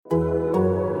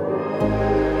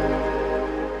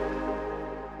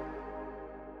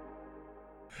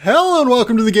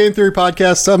welcome to the Game Theory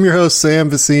Podcast. I'm your host, Sam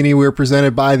Vicini. We're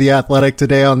presented by The Athletic.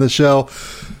 Today on the show,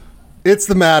 it's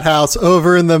the Madhouse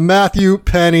over in the Matthew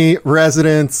Penny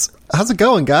residence. How's it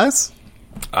going, guys?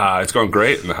 It's going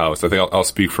great in the house. I think I'll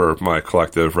speak for my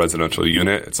collective residential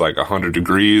unit. It's like 100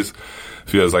 degrees.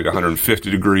 Feels like 150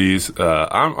 degrees.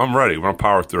 I'm ready. We're going to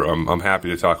power through. I'm happy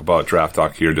to talk about draft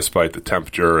talk here despite the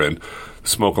temperature and the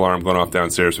smoke alarm going off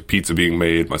downstairs with pizza being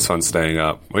made. My son's staying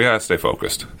up. We got to stay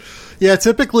focused. Yeah,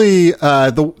 typically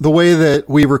the way that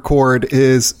we record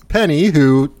is Penny,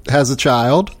 who has a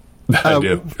child. I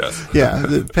do, yes.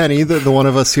 Yeah, Penny, the one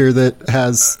of us here that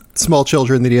has small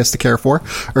children that he has to care for,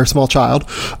 or a small child,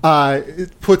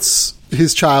 puts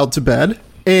his child to bed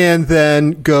and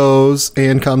then goes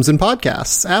and comes and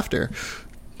podcasts after.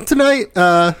 Tonight,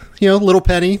 little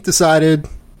Penny decided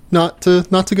not to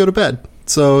go to bed.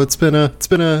 So it's been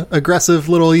a aggressive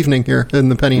little evening here in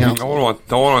the Penny house. No one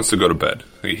wants to go to bed.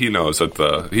 He knows that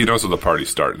the party's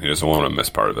starting. He doesn't want to miss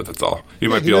part of it. That's all. You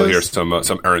might be able to hear some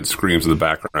errant screams in the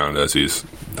background as he's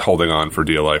holding on for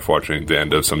dear life, watching the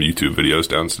end of some YouTube videos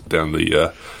down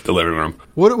the living room.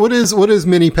 What is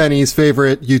Mini Penny's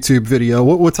favorite YouTube video?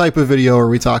 What type of video are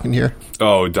we talking here?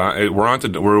 Oh, we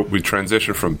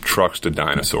transitioned from trucks to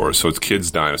dinosaurs, so it's kids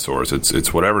dinosaurs.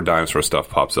 It's whatever dinosaur stuff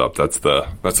pops up. That's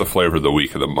the flavor of the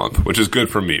week of the month, which is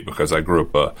good for me because I grew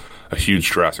up a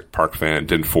huge Jurassic Park fan.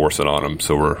 Didn't force it on him,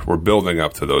 so we're building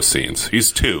up to those scenes.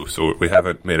 He's 2, so we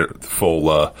haven't made it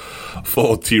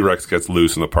full T-Rex gets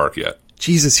loose in the park yet.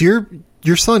 Jesus, your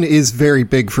son is very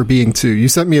big for being 2. You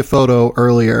sent me a photo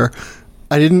earlier.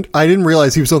 I didn't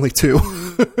realize he was only 2.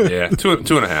 Yeah, two and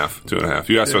a half.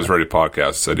 You asked if I was ready to podcast.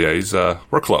 I said, yeah, he's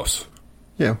we're close.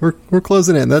 Yeah, we're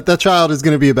closing in. That child is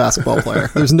going to be a basketball player.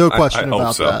 There's no question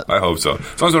about that. I hope so.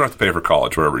 As long as we don't have to pay for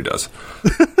college, wherever he does.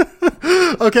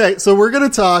 Okay, so we're going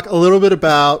to talk a little bit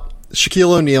about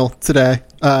Shaquille O'Neal today,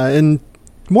 and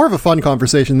more of a fun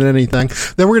conversation than anything.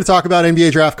 Then we're going to talk about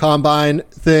NBA Draft Combine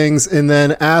things, and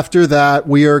then after that,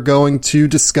 we are going to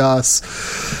discuss,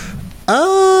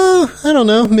 I don't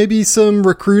know, maybe some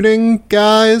recruiting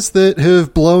guys that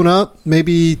have blown up.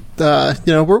 Maybe,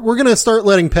 we're going to start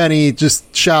letting Penny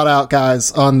just shout out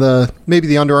guys on maybe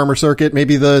the Under Armour circuit,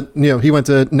 maybe he went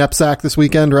to NEPSAC this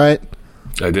weekend, right?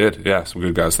 I did, yeah, some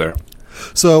good guys there.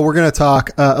 So we're going to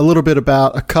talk a little bit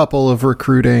about a couple of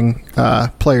recruiting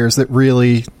players that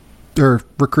really, or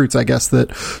recruits, I guess,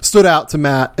 that stood out to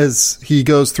Matt as he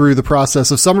goes through the process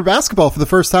of summer basketball for the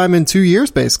first time in 2 years,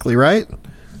 basically, right?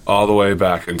 All the way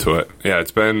back into it. Yeah,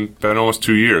 it's been almost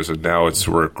 2 years, and now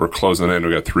we're closing in.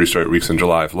 We got 3 straight weeks in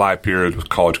July of live periods with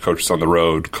college coaches on the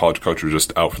road. College coaches were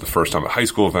just out for the first time at high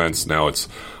school events. Now it's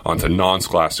on to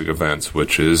non-scholastic events,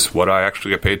 which is what I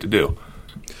actually get paid to do.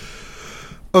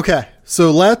 Okay,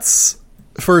 so let's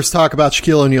first talk about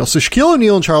Shaquille O'Neal. So Shaquille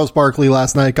O'Neal and Charles Barkley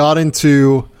last night got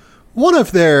into one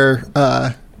of their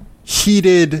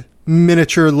heated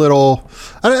miniature little,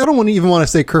 I don't even want to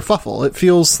say kerfuffle. It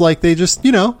feels like they just,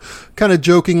 kind of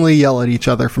jokingly yell at each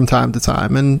other from time to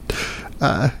time. And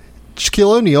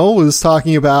Shaquille O'Neal was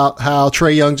talking about how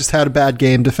Trae Young just had a bad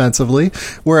game defensively,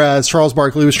 whereas Charles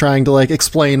Barkley was trying to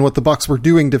explain what the Bucks were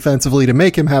doing defensively to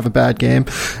make him have a bad game.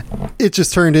 It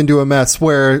just turned into a mess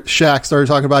where Shaq started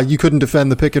talking about you couldn't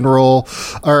defend the pick and roll,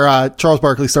 or Charles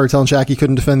Barkley started telling Shaq he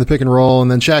couldn't defend the pick and roll, and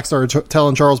then Shaq started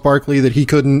telling Charles Barkley that he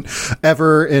couldn't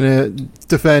ever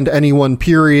defend anyone,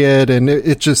 period, and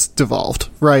it just devolved,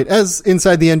 right? As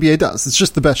Inside the NBA does. It's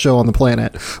just the best show on the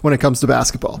planet when it comes to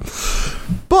basketball.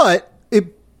 But it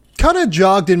kind of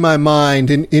jogged in my mind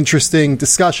an interesting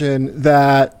discussion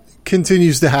that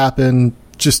continues to happen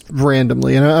just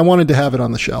randomly, and I wanted to have it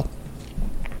on the show.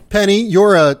 Penny,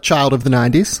 you're a child of the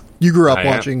 90s. You grew up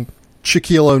watching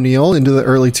Shaquille O'Neal into the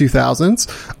early 2000s.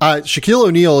 Shaquille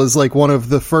O'Neal is one of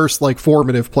the first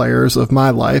formative players of my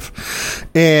life,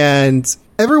 and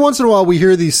every once in a while we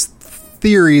hear these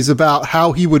theories about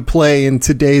how he would play in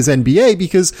today's NBA,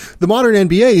 because the modern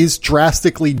NBA is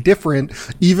drastically different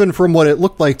even from what it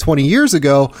looked like 20 years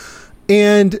ago.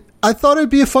 And I thought it'd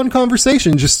be a fun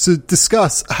conversation just to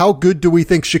discuss how good do we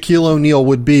think Shaquille O'Neal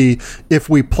would be if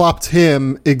we plopped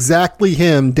him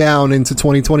down into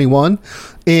 2021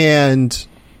 and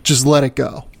just let it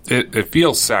go. It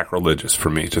feels sacrilegious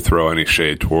for me to throw any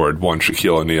shade toward one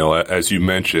Shaquille O'Neal. As you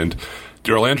mentioned,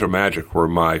 the Orlando Magic were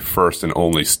my first and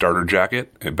only starter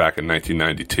jacket back in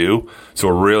 1992. So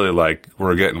we're really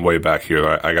we're getting way back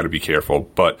here. I got to be careful.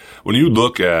 But when you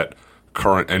look at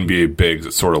current NBA bigs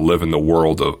that sort of live in the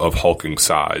world of hulking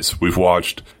size, we've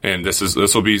watched, and this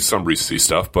will be some recency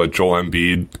stuff, but Joel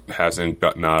Embiid hasn't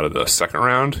gotten out of the second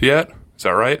round yet. Is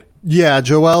that right? Yeah,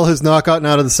 Joel has not gotten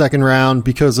out of the second round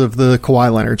because of the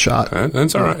Kawhi Leonard shot.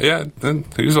 That's all right. Yeah, then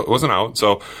he wasn't out.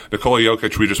 So Nikola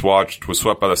Jokic, we just watched, was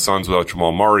swept by the Suns without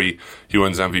Jamal Murray. He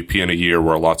wins MVP in a year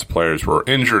where lots of players were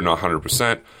injured, not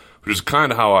 100%, which is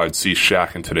kind of how I'd see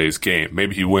Shaq in today's game.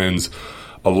 Maybe he wins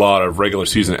a lot of regular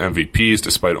season MVPs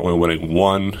despite only winning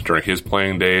one during his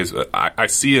playing days. I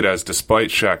see it as, despite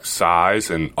Shaq's size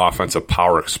and offensive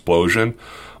power explosion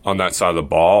on that side of the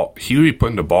ball, he would be put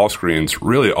into ball screens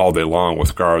really all day long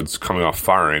with guards coming off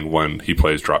firing when he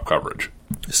plays drop coverage.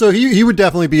 So he would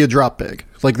definitely be a drop big.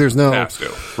 Like, there's no... Has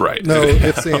to, right. No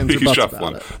ifs, ands, or buts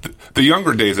about it. The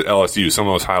younger days at LSU, some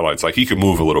of those highlights, like, he could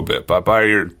move a little bit, but by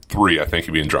year 3, I think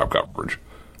he'd be in drop coverage.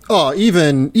 Oh,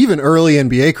 even early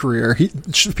NBA career,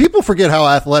 people forget how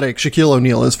athletic Shaquille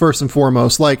O'Neal is, first and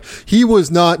foremost. Like, he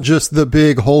was not just the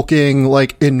big, hulking,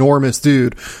 like, enormous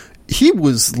dude. He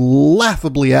was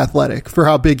laughably athletic for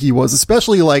how big he was,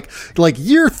 especially like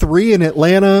year 3 in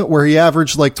Atlanta, where he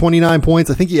averaged like 29 points.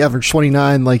 I think he averaged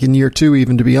 29 like in year 2,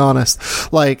 even, to be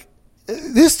honest. Like,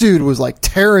 this dude was like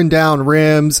tearing down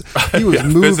rims. He was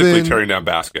moving, physically tearing down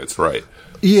baskets, right?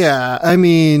 Yeah, I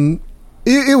mean,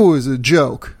 it was a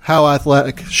joke how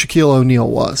athletic Shaquille O'Neal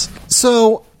was.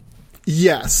 So,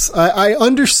 yes, I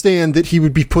understand that he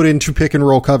would be put into pick and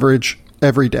roll coverage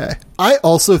every day. I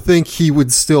also think he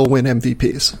would still win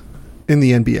MVPs in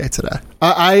the NBA today.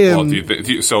 I am. Well, do you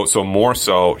think, so more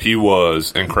so, he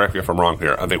was, and correct me if I'm wrong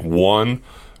here, I think 1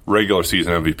 regular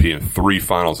season MVP and 3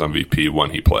 finals MVP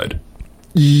when he played.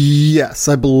 Yes,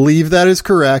 I believe that is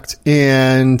correct.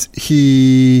 And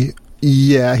he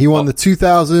won the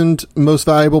 2000 Most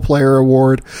Valuable Player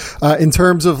Award. In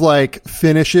terms of like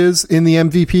finishes in the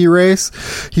MVP race,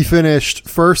 he finished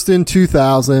first in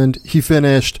 2000. He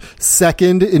finished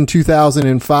second in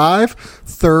 2005,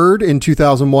 third in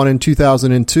 2001 and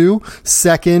 2002,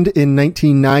 second in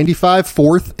 1995,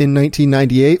 fourth in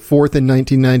 1998, fourth in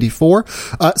 1994.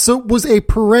 So it was a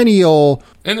perennial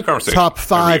in the conversation, top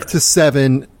 5 to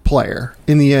 7 player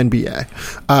in the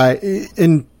NBA.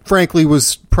 And frankly,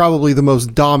 was probably the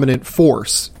most dominant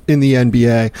force in the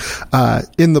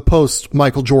NBA in the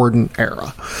post-Michael Jordan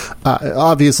era.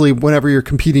 Obviously, whenever you're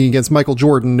competing against Michael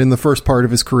Jordan in the first part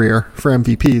of his career for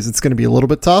MVPs, it's going to be a little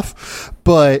bit tough.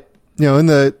 But, you know,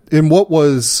 in what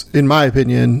was, in my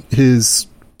opinion, his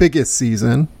biggest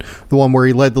season, the one where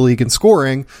he led the league in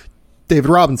scoring, David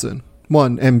Robinson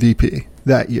won MVP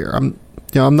that year. I'm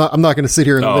not going to sit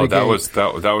here and litigate.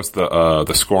 That was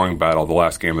the scoring battle, the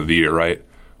last game of the year, right?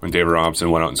 When David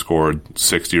Robinson went out and scored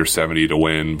 60 or 70 to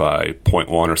win by 0.1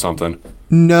 or something?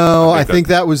 No, I think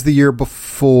that was the year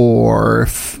before,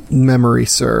 if memory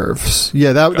serves.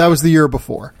 Yeah, that was the year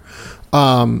before.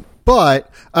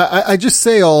 But I just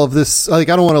say all of this, like,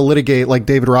 I don't want to litigate like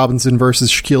David Robinson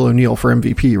versus Shaquille O'Neal for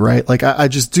MVP, right? Like, I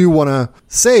just do want to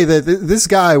say that this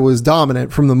guy was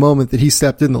dominant from the moment that he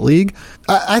stepped in the league.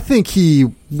 I think he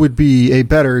would be a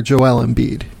better Joel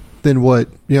Embiid than what,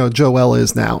 you know, Joel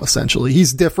is now, essentially.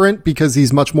 He's different because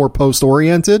he's much more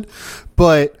post-oriented,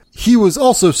 but he was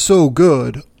also so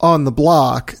good on the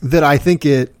block that I think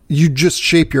you just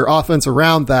shape your offense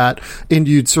around that, and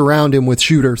you'd surround him with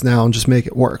shooters now and just make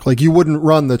it work. Like, you wouldn't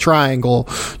run the triangle.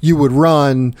 You would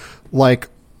run like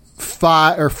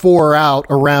 5 or 4 out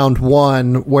around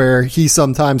 1, where he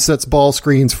sometimes sets ball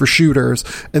screens for shooters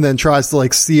and then tries to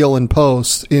like steal and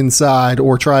post inside,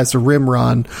 or tries to rim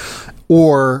run,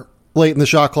 or late in the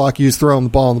shot clock, you just throw him the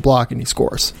ball on the block and he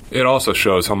scores. It also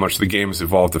shows how much the game has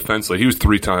evolved defensively. He was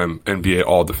 3-time NBA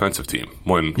All-Defensive Team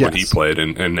when he played,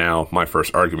 and now my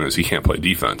first argument is he can't play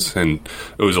defense. And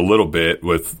it was a little bit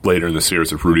with later in the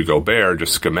series of Rudy Gobert,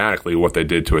 just schematically what they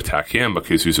did to attack him,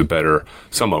 because he's a better,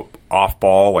 somewhat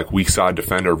off-ball, like weak-side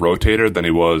defender, rotator than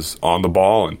he was on the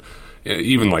ball. And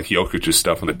even like Jokic's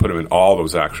stuff, when they put him in all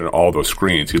those action, all those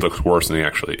screens, he looks worse than he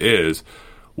actually is.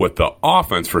 With the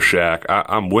offense for Shaq,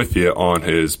 I'm with you on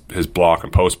his block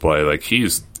and post play. Like,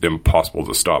 he's impossible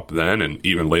to stop then, and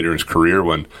even later in his career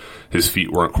when his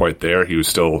feet weren't quite there, he was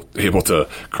still able to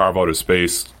carve out his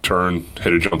space, turn,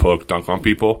 hit a jump hook, dunk on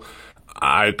people.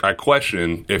 I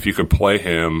question if you could play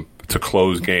him to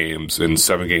close games in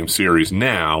 7-game series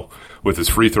now with his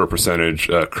free throw percentage,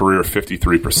 career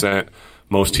 53%.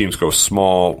 Most teams go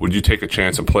small. Would you take a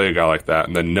chance and play a guy like that,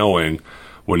 and then knowing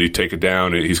when you take it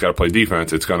down and he's got to play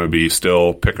defense, it's going to be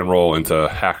still pick and roll into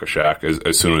hack-a-shack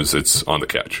as soon as it's on the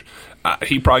catch?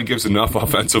 He probably gives enough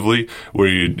offensively where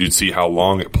you'd see how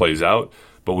long it plays out.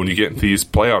 But when you get into these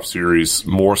playoff series,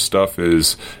 more stuff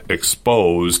is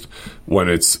exposed when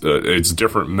it's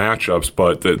different matchups.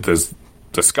 But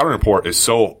the scouting report is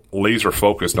so laser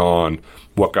focused on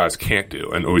what guys can't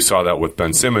do. And we saw that with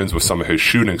Ben Simmons with some of his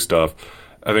shooting stuff.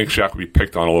 I think Shaq would be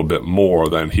picked on a little bit more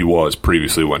than he was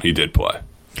previously when he did play.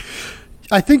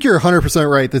 I think you're 100%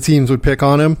 right. The teams would pick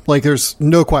on him. Like, there's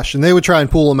no question. They would try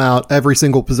and pull him out every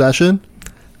single possession.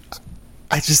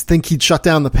 I just think he'd shut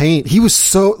down the paint. He was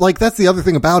so, like, that's the other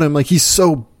thing about him. Like, he's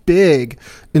so big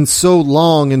and so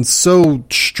long and so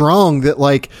strong that,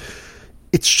 like,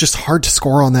 it's just hard to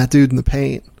score on that dude in the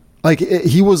paint. Like,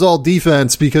 he was all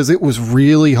defense because it was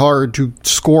really hard to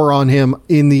score on him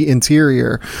in the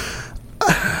interior.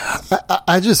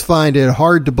 I just find it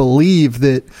hard to believe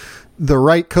that the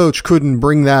right coach couldn't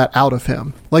bring that out of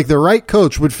him. Like, the right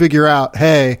coach would figure out,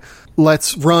 hey,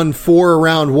 let's run 4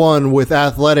 around 1 with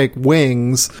athletic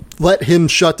wings, let him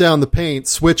shut down the paint,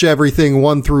 switch everything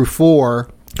 1 through 4,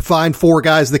 find 4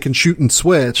 guys that can shoot and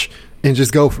switch, and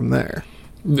just go from there.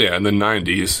 Yeah, in the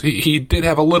 90s, he did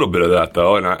have a little bit of that,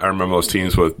 though, and I remember those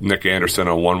teams with Nick Anderson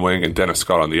on one wing and Dennis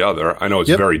Scott on the other. I know it's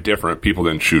very different. People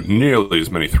didn't shoot nearly as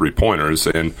many three-pointers,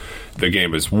 and the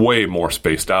game is way more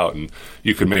spaced out, and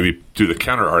you could maybe do the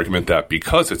counter-argument that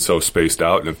because it's so spaced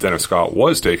out, and if Dennis Scott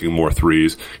was taking more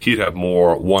threes, he'd have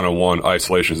more one-on-one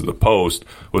isolations of the post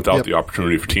without the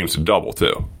opportunity for teams to double,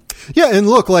 too. Yeah, and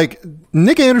look, like,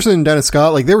 Nick Anderson and Dennis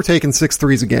Scott, like, they were taking 6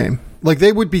 threes a game. Like,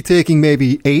 they would be taking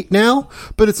maybe 8 now,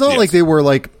 but it's not like they were,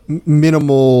 like,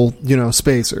 minimal,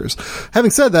 spacers.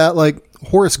 Having said that, like,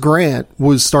 Horace Grant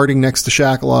was starting next to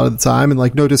Shaq a lot of the time, and,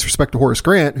 like, no disrespect to Horace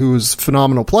Grant, who was a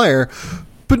phenomenal player,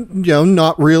 but,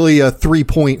 not really a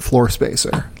 3-point floor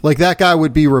spacer. Like, that guy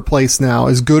would be replaced now.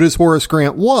 As good as Horace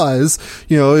Grant was,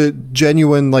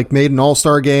 genuine, like, made an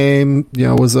all-star game,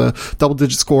 was a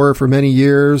double-digit scorer for many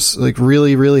years, like,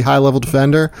 really, really high-level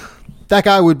defender. That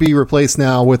guy would be replaced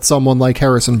now with someone like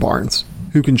Harrison Barnes,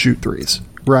 who can shoot threes.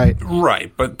 Right.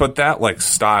 Right. But that, like,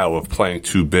 style of playing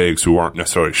two bigs who aren't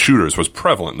necessarily shooters was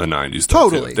prevalent in the 90s.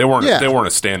 Totally. They weren't a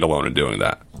standalone in doing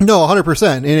that. No,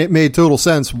 100%. And it made total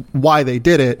sense why they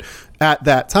did it at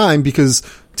that time, because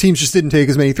teams just didn't take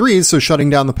as many threes, so shutting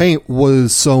down the paint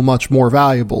was so much more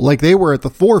valuable. Like, they were at the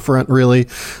forefront, really,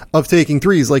 of taking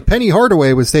threes. Like, Penny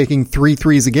Hardaway was taking 3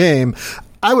 threes a game.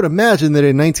 I would imagine that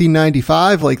in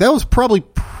 1995, like, that was probably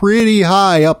pretty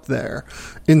high up there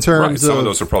in terms of... Some of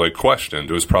those are probably questioned.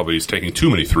 It was probably he's taking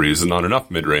too many threes and not enough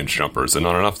mid-range jumpers and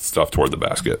not enough stuff toward the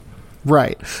basket.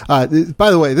 Right. By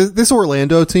the way, this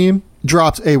Orlando team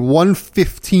dropped a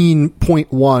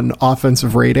 115.1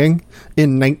 offensive rating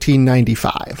in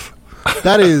 1995.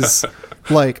 That is,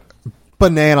 like,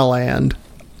 banana land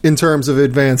in terms of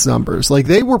advanced numbers. Like,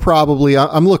 they were probably...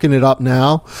 I'm looking it up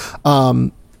now.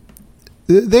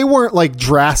 They weren't, like,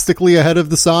 drastically ahead of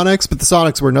the Sonics, but the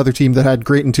Sonics were another team that had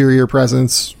great interior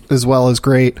presence as well as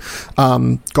great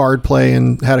guard play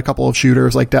and had a couple of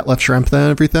shooters like Detlef Schrempf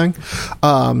and everything.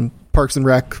 Parks and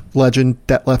Rec legend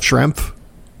Detlef Schrempf.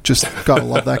 Just gotta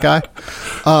love that guy.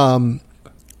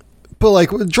 But, like,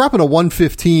 dropping a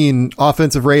 115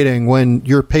 offensive rating when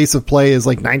your pace of play is,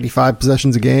 like, 95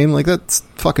 possessions a game, like, that's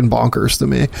fucking bonkers to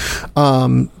me.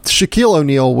 Shaquille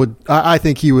O'Neal I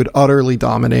think he would utterly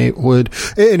dominate.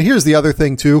 And here's the other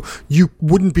thing, too. You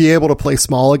wouldn't be able to play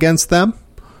small against them,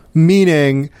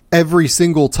 meaning every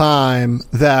single time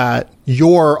that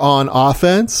you're on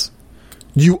offense,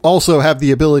 you also have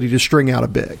the ability to string out a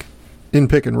big in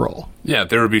pick and roll. Yeah,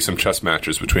 there would be some chess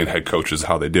matches between head coaches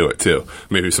how they do it, too.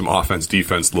 Maybe some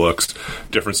offense-defense looks,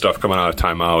 different stuff coming out of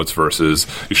timeouts versus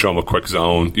you show them a quick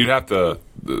zone. You'd have to,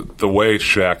 the way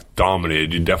Shaq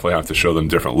dominated, you'd definitely have to show them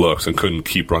different looks and couldn't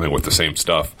keep running with the same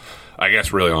stuff, I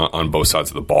guess, really on both sides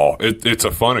of the ball. It's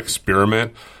a fun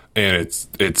experiment, and it's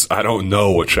I don't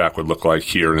know what Shaq would look like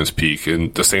here in his peak.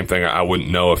 And the same thing, I wouldn't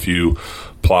know if you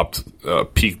plopped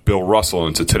peak Bill Russell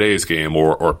into today's game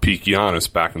or peak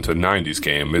Giannis back into the 90s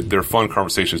game. They're fun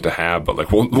conversations to have, but,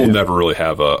 like, we'll never really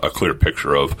have a clear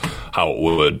picture of how it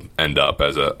would end up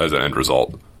as an end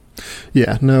result.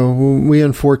 Yeah, no, we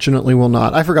unfortunately will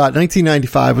not. I forgot,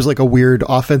 1995 was, like, a weird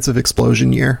offensive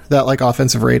explosion year. That, like,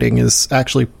 offensive rating is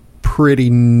actually pretty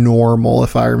normal,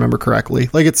 if I remember correctly.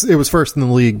 Like, it was first in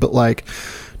the league, but, like,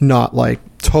 not, like,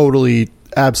 totally,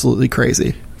 absolutely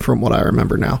crazy from what I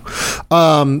remember now.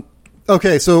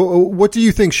 Okay, so what do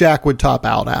you think Shaq would top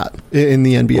out at in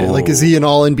the NBA? Like, is he an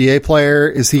all-NBA player?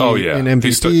 Is he an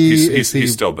MVP?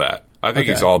 He's still that. I think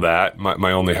he's all that.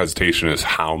 My only hesitation is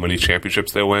how many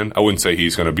championships they win. I wouldn't say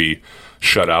he's going to be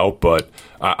shut out, but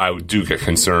I do get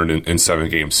concerned in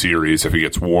 7-game series if he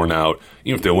gets worn out.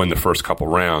 Even if they win the first couple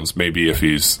rounds, maybe if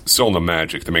he's still in the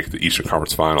Magic to make it to the Eastern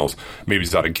Conference Finals, maybe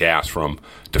he's out of gas from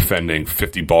defending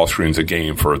 50 ball screens a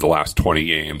game for the last 20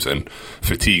 games, and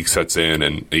fatigue sets in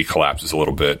and he collapses a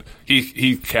little bit.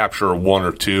 He'd capture 1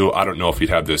 or 2. I don't know if he'd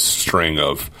have this string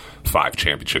of 5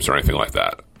 championships or anything like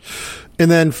that. And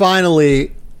then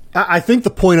finally, I think the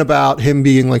point about him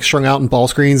being like strung out in ball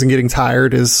screens and getting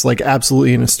tired is like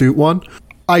absolutely an astute one.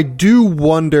 I do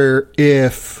wonder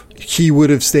if he would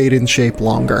have stayed in shape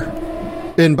longer.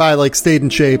 And by like stayed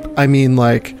in shape, I mean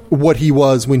like what he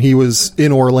was when he was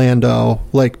in Orlando,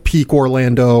 like peak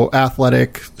Orlando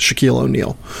athletic Shaquille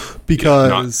O'Neal.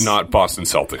 Because not Boston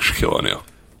Celtics Shaquille O'Neal.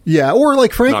 Yeah, or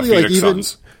like frankly like even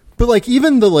Suns. But like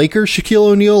even the Lakers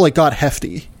Shaquille O'Neal like got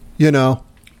hefty, you know.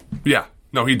 Yeah.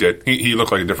 No, he did. He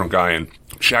looked like a different guy, and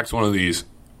Shaq's one of these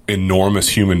enormous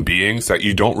human beings that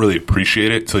you don't really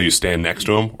appreciate it till you stand next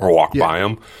to him or walk by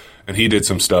him. And he did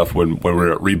some stuff when we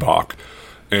were at Reebok,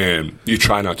 and you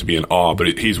try not to be in awe,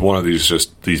 but he's one of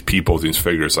these people, these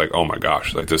figures, like, oh my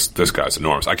gosh, like this guy's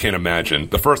enormous. I can't imagine.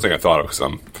 The first thing I thought of, because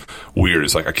I'm weird,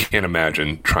 is like, I can't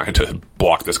imagine trying to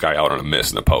block this guy out on a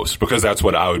miss in the post, because that's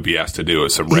what I would be asked to do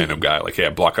as some random guy, like, yeah,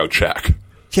 block out Shaq.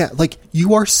 Yeah, like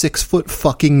you are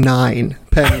 6'9",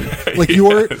 Penny. Like you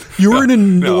are an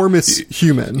enormous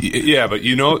human. Yeah, but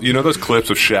you know those clips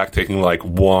of Shaq taking like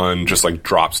one just like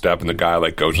drop step, and the guy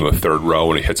like goes in the third row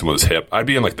and he hits him with his hip. I'd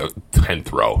be in like the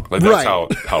 10th row. Like that's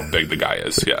how big the guy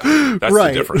is. Yeah, that's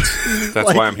the difference. That's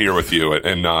like, why I'm here with you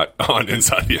and not on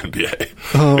Inside the NBA.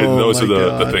 Oh, and those are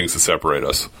the things that separate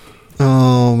us.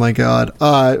 Oh my God!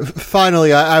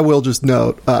 Finally, I will just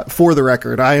note, for the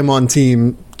record, I am on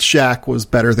team Shaq was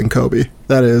better than Kobe.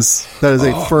 That is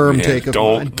a firm take of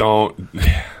mine. Don't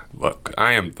look.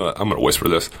 I'm going to whisper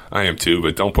this. I am too,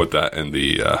 but don't put that in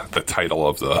the title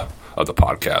of the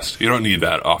podcast. You don't need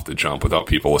that off the jump without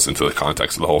people listening to the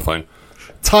context of the whole thing.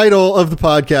 Title of the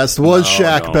podcast was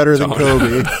Shaq better than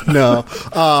Kobe? No.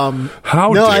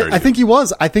 How dare you? I think he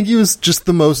was. I think he was just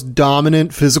the most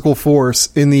dominant physical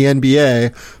force in the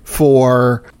NBA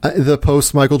for the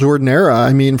post Michael Jordan era.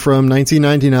 I mean, from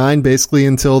 1999 basically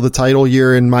until the title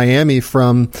year in Miami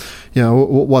from,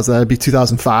 what was that? It'd be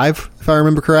 2005 if I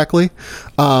remember correctly.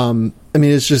 I mean,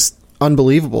 it's just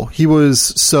unbelievable. He was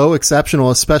so exceptional,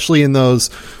 especially in the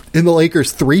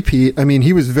Lakers three-peat. I mean,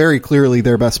 he was very clearly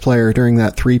their best player during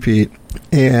that three-peat.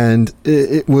 And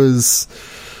it was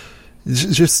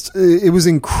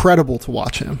incredible to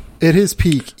watch him. At his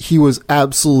peak, he was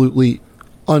absolutely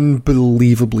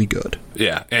unbelievably good.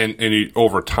 Yeah, and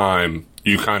over time,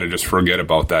 you kind of just forget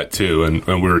about that too. And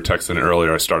we were texting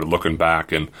earlier, I started looking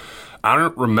back, and I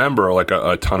don't remember like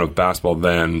a ton of basketball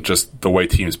then, just the way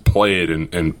teams played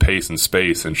and pace and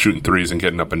space and shooting threes and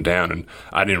getting up and down. And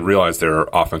I didn't realize their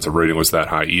offensive rating was that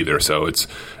high either. So it's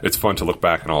fun to look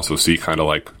back and also see kind of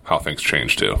like how things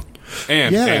changed too.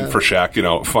 And for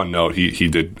Shaq, fun note, he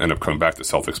did end up coming back to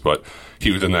Celtics, but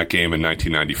he was in that game in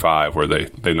 1995 where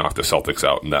they knocked the Celtics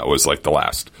out, and that was like the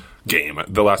last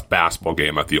basketball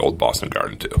game at the old Boston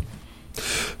Garden too.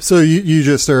 So you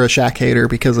just are a Shaq hater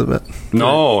because of it?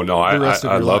 No, I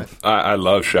love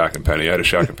Shaq and Penny. I had a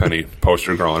Shaq and Penny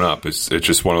poster growing up. It's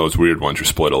just one of those weird ones. You're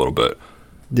split a little bit.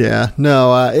 Yeah, no,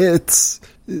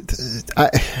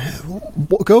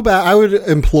 go back. I would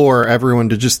implore everyone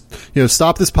to just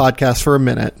stop this podcast for a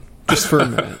minute. Just for a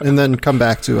minute, and then come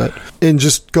back to it, and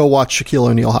just go watch Shaquille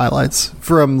O'Neal highlights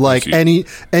from like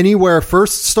anywhere.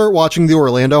 First, start watching the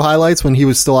Orlando highlights when he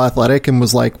was still athletic and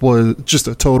was just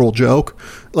a total joke.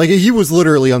 Like he was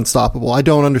literally unstoppable. I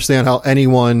don't understand how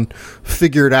anyone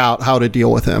figured out how to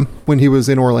deal with him when he was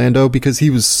in Orlando, because he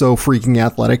was so freaking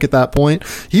athletic at that point.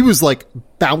 He was like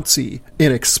bouncy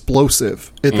and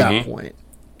explosive at that point.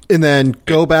 And then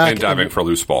go back and diving for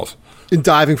loose balls. And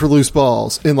diving for loose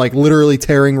balls and like literally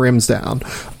tearing rims down.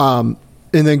 And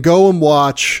then go and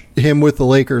watch him with the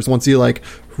Lakers once he like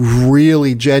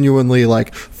really genuinely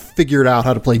like figured out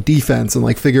how to play defense and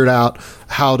like figured out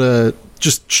how to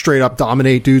just straight up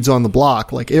dominate dudes on the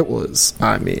block. Like it was,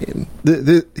 I mean,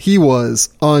 he was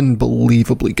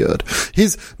unbelievably good.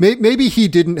 Maybe he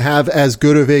didn't have as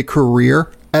good of a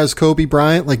career as Kobe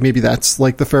Bryant. Like maybe that's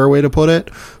like the fair way to put it,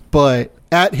 but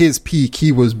at his peak,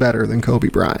 he was better than Kobe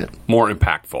Bryant. More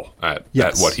impactful at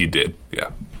what he did.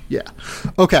 Yeah. Yeah.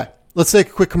 Okay. Let's take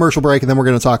a quick commercial break, and then we're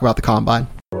going to talk about the Combine.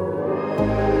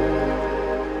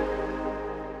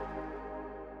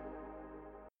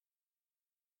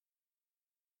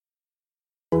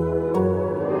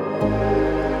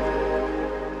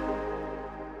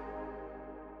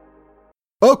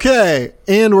 Okay,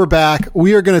 and we're back.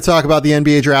 We are going to talk about the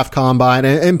NBA Draft Combine.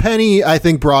 And Penny, I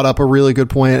think, brought up a really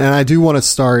good point, and I do want to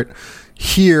start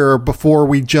here before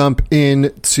we jump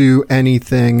into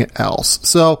anything else.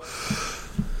 So,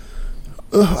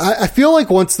 I feel like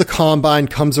once the Combine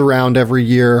comes around every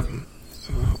year,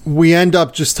 we end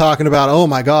up just talking about, oh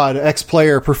my God, X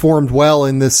player performed well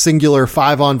in this singular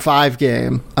 5-on-5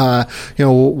 game.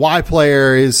 Y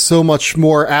player is so much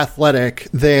more athletic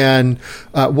than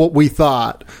what we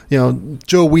thought.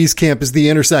 Joe Wieskamp is the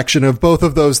intersection of both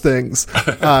of those things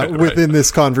Right. within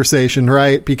this conversation,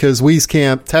 right? Because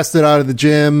Wieskamp tested out of the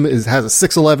gym, has a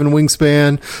 6'11"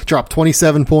 wingspan, dropped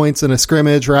 27 points in a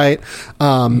scrimmage, right?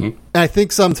 And I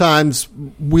think sometimes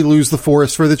we lose the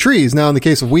forest for the trees. Now, in the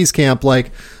case of Wieskamp,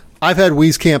 like, I've had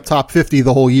Wieskamp top 50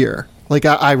 the whole year. Like,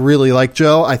 I really like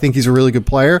Joe. I think he's a really good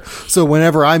player. So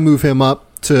whenever I move him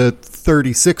up to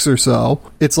 36 or so,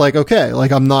 it's like, okay,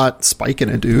 like, I'm not spiking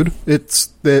a dude. It's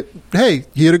that, hey,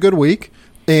 he had a good week,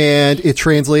 and it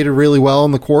translated really well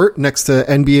on the court next to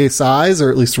NBA size,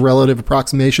 or at least a relative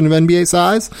approximation of NBA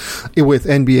size with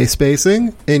NBA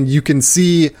spacing. And you can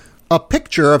see a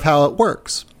picture of how it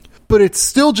works. But it's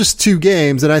still just 2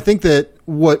 games, and I think that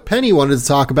what Penny wanted to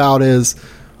talk about is,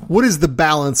 what is the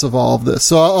balance of all of this?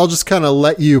 So I'll just kind of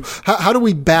let you... How do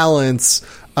we balance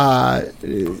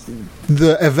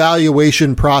the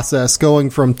evaluation process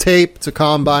going from tape to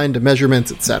combine to measurements,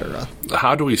 etc.?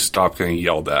 How do we stop getting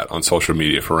yelled at on social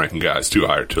media for ranking guys too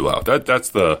high or too low? That's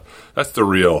the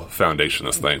real foundation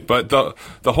of this thing. But the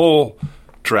whole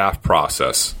draft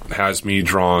process has me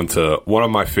drawn to one of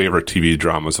my favorite TV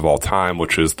dramas of all time,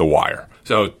 which is The Wire.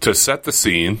 So to set the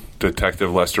scene,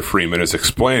 Detective Lester Freeman is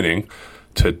explaining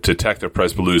to Detective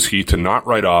Pryzbylewski to not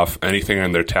write off anything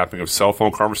in their tapping of cell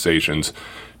phone conversations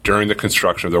during the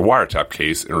construction of their wiretap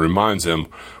case, and reminds him,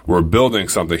 we're building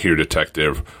something here,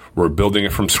 detective. We're building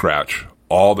it from scratch.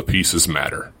 All the pieces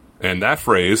matter. And that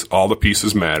phrase, all the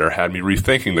pieces matter, had me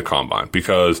rethinking the combine,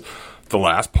 because the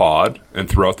last pod and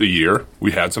throughout the year,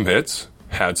 we had some hits,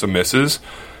 had some misses,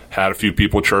 had a few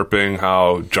people chirping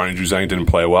how Johnny Juzang didn't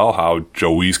play well, how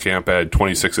Joe Wieskamp had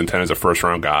 26 and 10 as a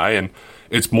first-round guy, and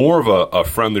it's more of a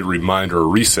friendly reminder, a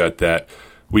reset that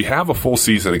we have a full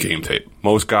season of game tape.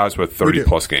 Most guys with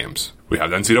 30-plus games. We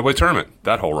have the NCAA tournament,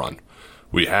 that whole run.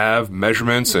 We have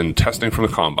measurements and testing from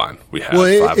the combine. We have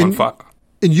 5-on-5.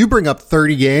 And you bring up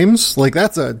 30 games, like,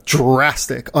 that's a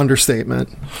drastic understatement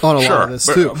on a lot of this,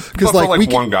 too. Because like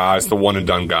one guys, the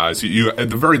one-and-done guys, you at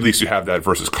the very least, you have that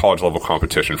versus college-level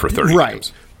competition for 30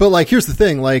 games. But, like, here's the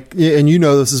thing, like, and you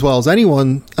know this as well as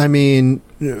anyone, I mean,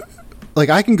 like,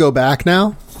 I can go back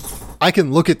now. I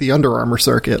can look at the Under Armour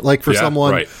circuit. Like, for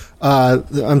someone, right.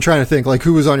 I'm trying to think, like,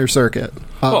 who was on your circuit?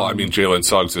 Well, I mean, Jalen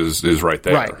Suggs is right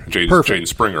there. Right. Jaden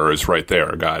Springer is right there,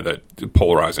 a guy that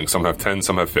polarizing. Some have 10,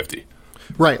 some have 50.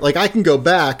 Right. Like, I can go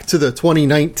back to the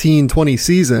 2019-20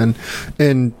 season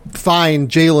and find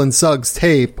Jalen Suggs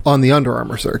tape on the Under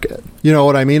Armour circuit. You know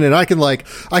what I mean? And I can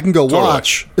go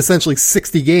watch essentially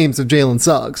 60 games of Jalen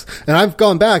Suggs. And I've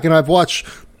gone back and I've watched,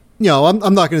 you know, I'm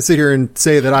not going to sit here and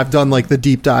say that I've done, like, the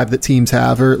deep dive that teams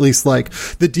have, or at least, like,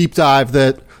 the deep dive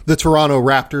that the Toronto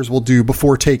Raptors will do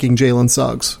before taking Jalen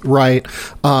Suggs, right?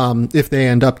 If they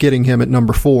end up getting him at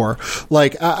number 4.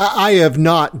 Like, I have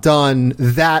not done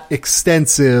that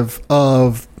extensive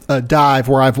of a dive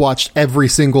where I've watched every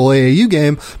single AAU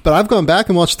game, but I've gone back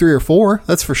and watched 3 or 4,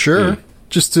 that's for sure,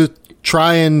 just to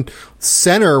try and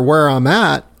center where I'm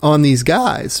at on these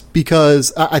guys,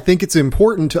 because I think it's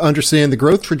important to understand the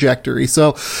growth trajectory.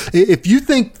 So if you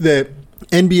think that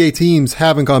NBA teams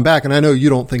haven't gone back, and I know you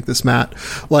don't think this, Matt,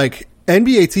 like,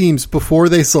 NBA teams, before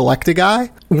they select a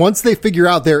guy, once they figure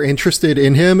out they're interested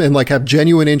in him and, like, have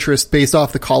genuine interest based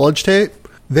off the college tape,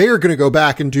 they are going to go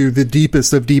back and do the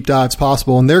deepest of deep dives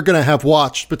possible. And they're going to have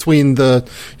watched between the,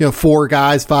 4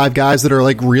 guys, 5 guys that are,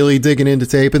 like, really digging into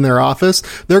tape in their office.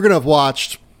 They're going to have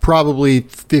watched probably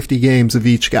 50 games of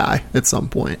each guy at some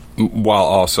point. While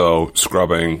also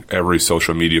scrubbing every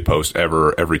social media post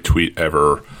ever, every tweet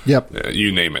ever. Yep.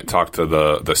 You name it. Talk to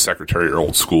the secretary or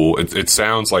old school. It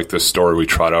sounds like this story we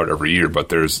trot out every year, but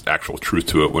there's actual truth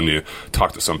to it when you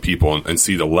talk to some people and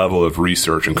see the level of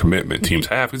research and commitment teams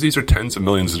have, because these are tens of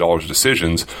millions of dollars of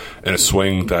decisions in a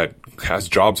swing that has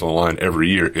jobs on the line every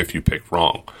year if you pick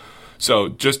wrong. So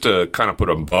just to kind of put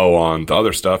a bow on the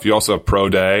other stuff, you also have Pro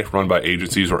Day run by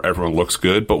agencies where everyone looks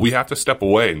good, but we have to step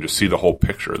away and just see the whole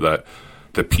picture, that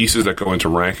the pieces that go into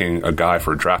ranking a guy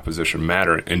for a draft position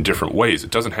matter in different ways.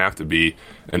 It doesn't have to be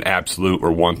an absolute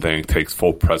where one thing takes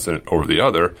full precedent over the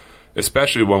other,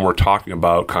 especially when we're talking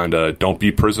about kind of don't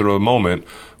be prisoner of the moment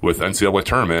with NCAA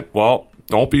tournament. Well,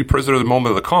 don't be prisoner of the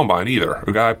moment of the combine either.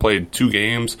 A guy played 2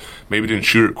 games, maybe didn't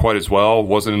shoot it quite as well,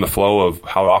 wasn't in the flow of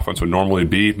how offense would normally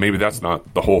be. Maybe that's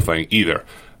not the whole thing either.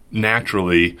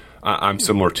 Naturally, I'm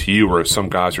similar to you, where some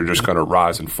guys are just going to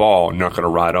rise and fall and not going to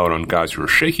ride out on guys who are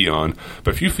shaky on.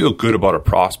 But if you feel good about a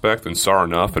prospect and saw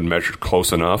enough and measured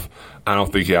close enough, I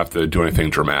don't think you have to do anything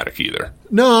dramatic either.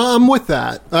 No, I'm with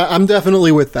that. I'm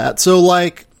definitely with that. So,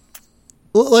 like,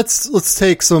 let's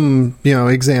take some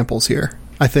examples here.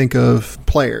 I think of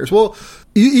players. Well,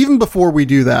 even before we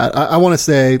do that, I want to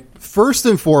say, first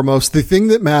and foremost, the thing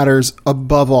that matters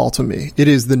above all to me, it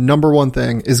is the number one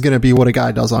thing, is going to be what a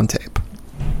guy does on tape.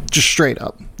 Just straight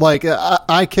up. Like,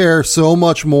 I care so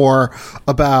much more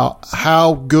about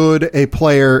how good a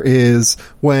player is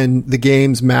when the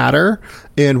games matter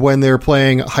and when they're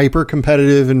playing hyper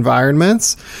competitive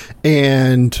environments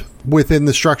and within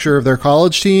the structure of their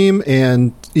college team,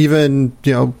 and even,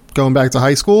 going back to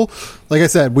high school. Like I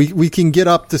said, we can get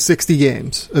up to 60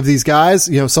 games of these guys.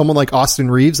 Someone like Austin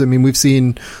Reeves. I mean, we've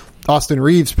seen Austin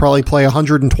Reeves probably play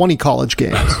 120 college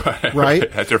games, right?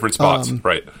 At different spots,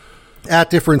 right.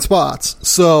 At different spots.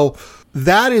 So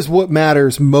that is what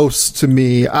matters most to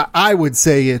me. I would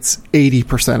say it's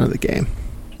 80% of the game,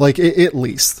 like at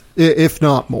least, if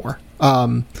not more.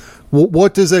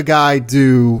 What does a guy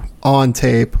do on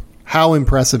tape? How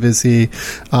impressive is he?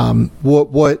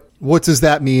 What does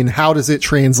that mean? How does it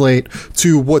translate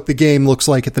to what the game looks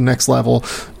like at the next level?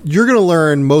 You're going to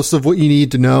learn most of what you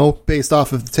need to know based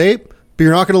off of the tape, but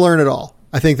you're not going to learn it all.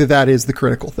 I think that is the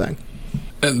critical thing.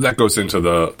 And that goes into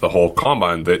the whole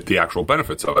combine, the actual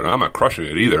benefits of it. And I'm not crushing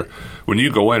it either. When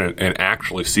you go in and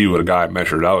actually see what a guy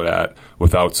measured out at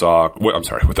without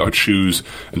shoes,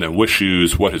 and then with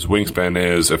shoes, what his wingspan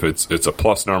is, if it's a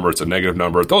plus number, it's a negative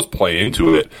number, those play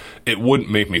into it. It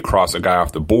wouldn't make me cross a guy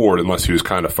off the board unless he was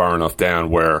kind of far enough down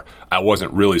where I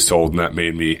wasn't really sold, and that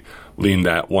made me lean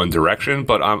that one direction.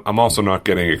 But I'm also not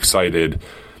getting excited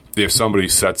if somebody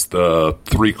sets the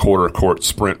 3/4 court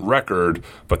sprint record,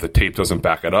 but the tape doesn't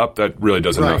back it up. That really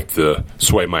does enough to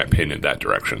sway my opinion in that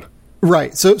direction.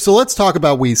 Right. So let's talk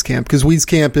about Wieskamp, because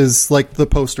Wieskamp is like the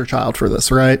poster child for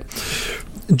this, right?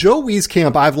 Joe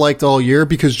Wieskamp I've liked all year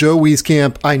because Joe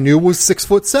Wieskamp I knew was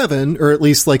 6'7", or at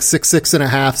least like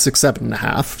 6'6.5",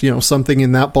 6'7.5", something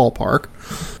in that ballpark,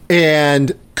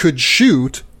 and could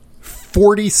shoot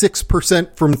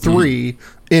 46% from three.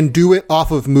 And do it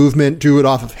off of movement, do it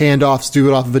off of handoffs, do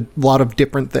it off of a lot of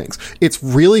different things. It's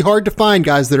really hard to find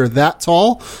guys that are that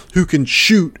tall who can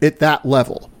shoot at that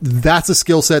level. That's a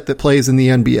skill set that plays in the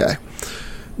NBA.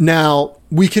 Now,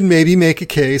 we can maybe make a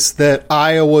case that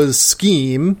Iowa's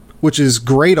scheme, which is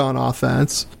great on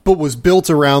offense, but was built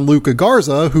around Luka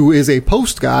Garza, who is a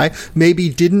post guy, maybe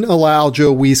didn't allow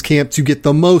Joe Wieskamp to get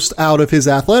the most out of his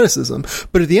athleticism.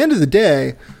 But at the end of the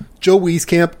day, Joe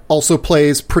Wieskamp also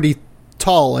plays pretty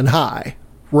tall and high,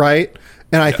 right?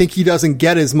 And I think he doesn't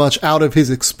get as much out of his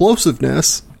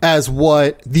explosiveness as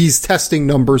what these testing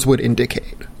numbers would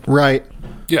indicate, right?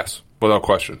 Yes, without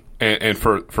question. And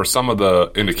for some of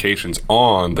the indications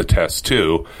on the test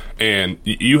too, and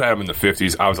you had him in the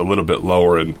 50s, I was a little bit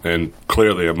lower, and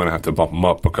clearly I'm going to have to bump him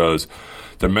up because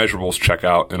the measurables check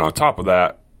out. And on top of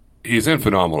that, he's in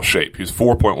phenomenal shape. He's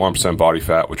 4.1% body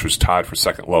fat, which was tied for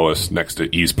second lowest next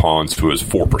to East Pons, who is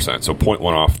 4%. So 0.1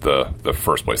 off the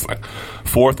first place line.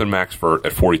 Fourth in max vert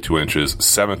at 42 inches.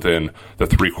 Seventh in the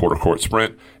 3/4 court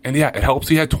sprint. And yeah, it helps.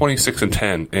 He had 26 and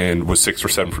 10 and was 6 or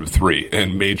 7 from 3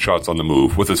 and made shots on the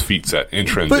move with his feet set in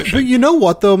transition. But you know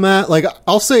what though, Matt? Like,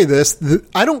 I'll say this.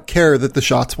 I don't care that the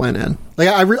shots went in. Like,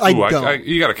 I don't.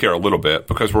 You got to care a little bit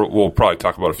because we'll probably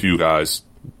talk about a few guys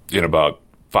in about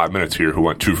 5 minutes here who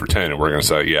went 2 for 10, and we're going to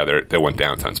say, yeah, they went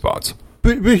down 10 spots.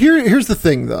 But here's the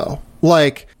thing, though.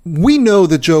 Like, we know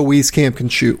that Joe Wieskamp can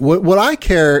shoot. What I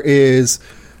care is,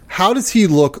 how does he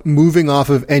look moving off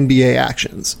of NBA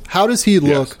actions? How does he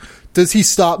look? Yes. Does he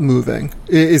stop moving?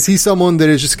 Is he someone that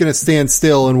is just going to stand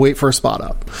still and wait for a spot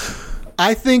up?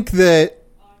 I think that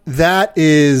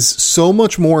is so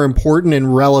much more important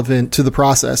and relevant to the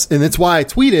process. And that's why I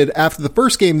tweeted after the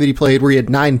first game that he played where he had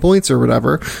 9 points or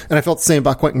whatever, and I felt the same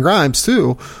about Quentin Grimes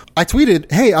too. I tweeted,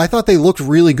 hey, I thought they looked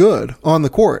really good on the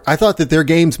court. I thought that their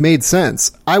games made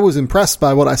sense. I was impressed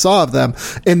by what I saw of them.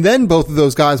 And then both of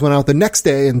those guys went out the next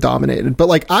day and dominated. But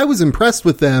like, I was impressed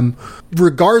with them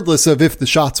regardless of if the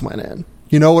shots went in.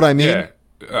 You know what I mean? Yeah.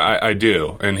 I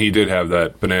do, and he did have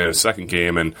that banana second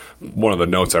game, and one of the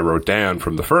notes I wrote down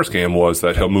from the first game was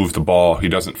that he'll move the ball. He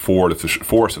doesn't force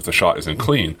if the shot isn't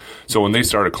clean. So when they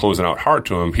started closing out hard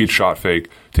to him, he'd shot fake,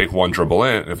 take one dribble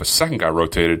in, and if a second guy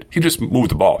rotated, he'd just move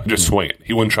the ball, he'd just swing it.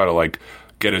 He wouldn't try to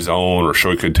get his own or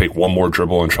show he could take one more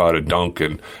dribble and try to dunk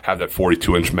and have that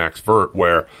 42-inch max vert,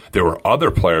 where there were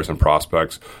other players and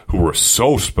prospects who were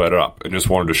so sped up and just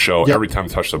wanted to show every time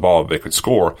they touched the ball they could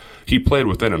score. He played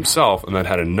within himself and then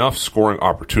had enough scoring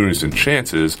opportunities and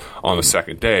chances on the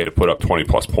second day to put up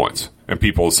 20-plus points. And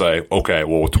people say, okay,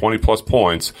 well, with 20-plus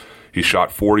points, he shot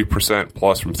 40%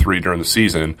 plus from three during the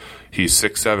season. He's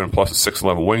 6'7", plus a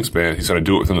 6'11" wingspan. He's going to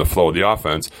do it within the flow of the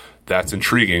offense. That's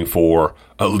intriguing for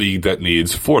a league that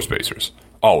needs floor spacers.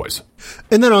 Always.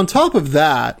 And then on top of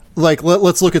that, like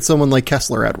let's look at someone like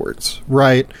Kessler Edwards,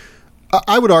 right?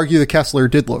 I would argue that Kessler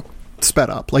did look sped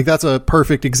up. Like, that's a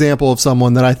perfect example of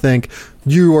someone that I think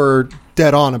you are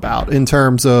dead on about in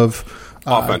terms of...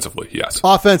 offensively, yes.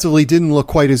 Offensively didn't look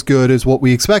quite as good as what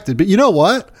we expected. But you know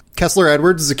what? Kessler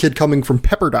Edwards is a kid coming from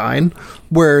Pepperdine,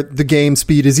 where the game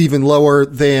speed is even lower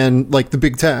than like the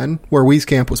Big Ten, where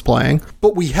Wieskamp was playing.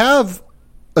 But we have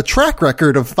a track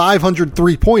record of 500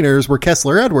 3-pointers where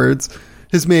Kessler Edwards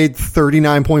has made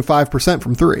 39.5%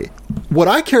 from three. What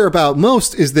I care about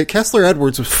most is that Kessler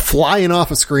Edwards was flying off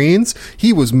of screens.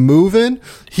 He was moving.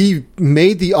 He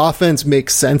made the offense make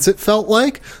sense, it felt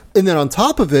like. And then on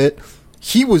top of it,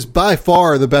 he was by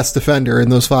far the best defender in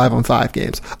those 5-on-5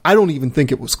 games. I don't even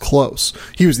think it was close.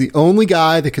 He was the only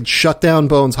guy that could shut down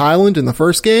Bones Highland in the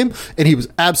first game, and he was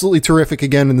absolutely terrific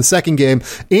again in the second game,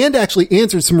 and actually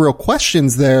answered some real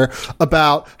questions there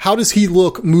about how does he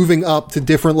look moving up to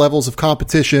different levels of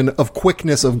competition, of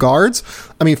quickness of guards.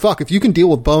 I mean, fuck, if you can deal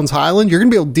with Bones Highland, you're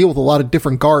going to be able to deal with a lot of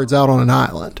different guards out on an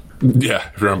island. Yeah,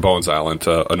 if you're on Bones Island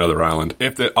to another island.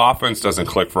 If the offense doesn't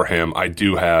click for him, I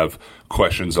do have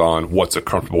questions on what's a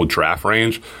comfortable draft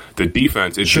range. The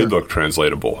defense, it did look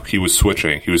translatable. He was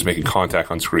switching. He was making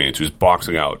contact on screens. He was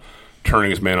boxing out,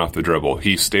 turning his man off the dribble.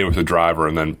 He stayed with the driver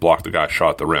and then blocked the guy's shot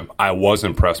at the rim. I was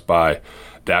impressed by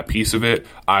that piece of it.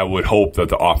 I would hope that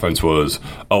the offense was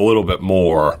a little bit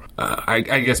more, I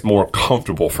guess, more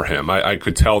comfortable for him. I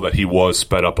could tell that he was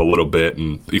sped up a little bit,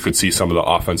 and you could see some of the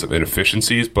offensive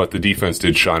inefficiencies, but the defense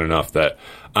did shine enough that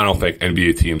I don't think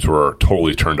NBA teams were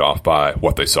totally turned off by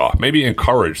what they saw. Maybe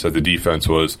encouraged that the defense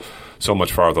was so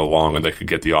much farther along and they could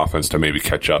get the offense to maybe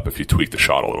catch up if you tweak the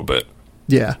shot a little bit.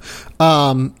 Yeah.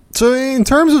 So in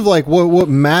terms of like what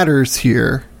matters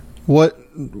here, what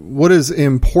is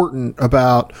important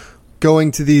about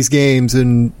going to these games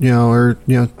and, or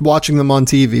watching them on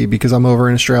TV because I'm over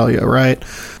in Australia, right?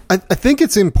 I think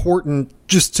it's important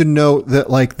just to note that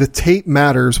like the tape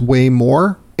matters way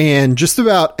more, and just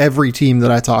about every team that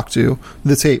I talk to,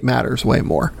 the tape matters way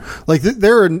more. Like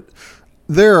there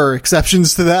are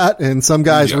exceptions to that, and some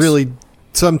guys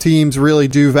some teams really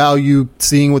do value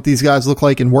seeing what these guys look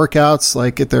like in workouts,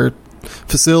 like at their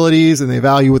facilities, and they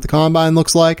value what the combine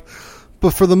looks like.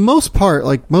 But for the most part,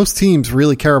 like most teams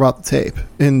really care about the tape,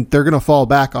 and they're going to fall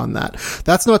back on that.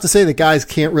 That's not to say that guys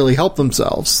can't really help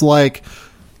themselves. Like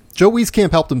Joe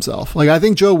Wieskamp helped himself. Like I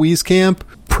think Joe Wieskamp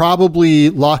probably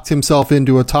locked himself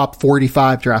into a top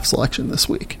 45 draft selection this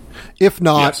week, if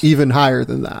not even higher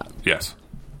than that. Yes.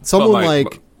 Someone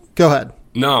go ahead.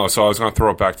 No, so I was going to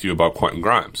throw it back to you about Quentin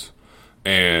Grimes.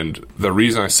 And the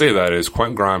reason I say that is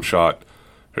Quentin Grimes shot,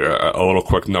 a little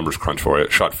quick numbers crunch for you,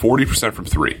 shot 40% from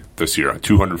three this year on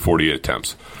 248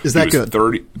 attempts. Is that good?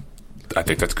 I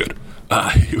think that's good.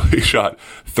 He shot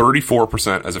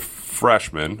 34% as a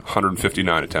freshman,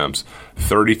 159 attempts,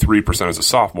 33% as a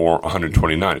sophomore,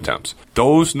 129 attempts.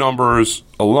 Those numbers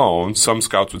alone, some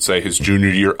scouts would say his junior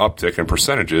year uptick in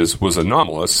percentages was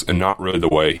anomalous and not really the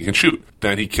way he can shoot.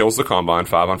 Then he kills the combine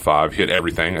 5-on-5, hit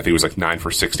everything. I think it was like 9 for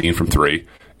 16 from three.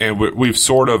 And we've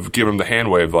sort of given him the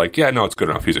hand wave like, yeah, no, it's good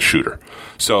enough. He's a shooter.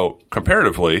 So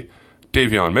comparatively,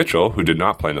 Davion Mitchell, who did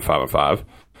not play in the 5-on-5,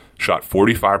 shot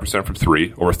 45% from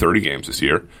three over 30 games this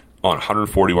year on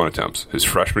 141 attempts. His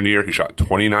freshman year, he shot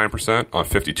 29% on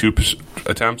 52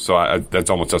 attempts, so that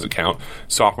almost doesn't count.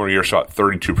 Sophomore year, shot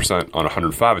 32% on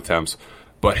 105 attempts.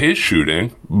 But his shooting,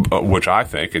 which I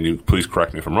think, and you please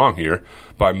correct me if I'm wrong here,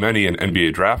 by many in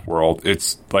NBA draft world,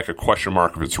 it's like a question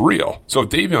mark if it's real. So if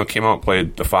Davion came out and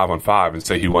played the 5-on-5 and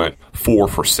say he went 4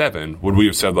 for 7, would we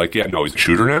have said like, yeah, no, he's a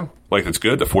shooter now? Like that's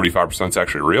good, the 45% is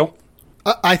actually real?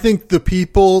 I think the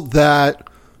people that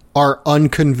are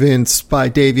unconvinced by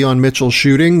Davion Mitchell's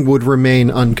shooting would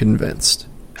remain unconvinced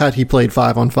had he played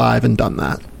 5-on-5 and done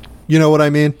that. You know what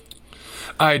I mean?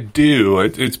 I do.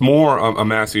 It's more,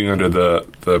 I'm asking under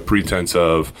the pretense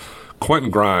of Quentin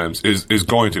Grimes is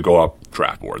going to go up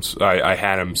draft boards. I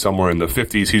had him somewhere in the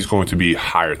 50s. He's going to be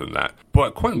higher than that.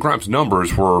 But Quentin Grimes'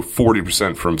 numbers were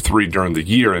 40% from three during the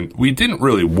year, and we didn't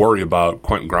really worry about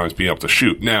Quentin Grimes being able to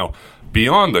shoot. Now,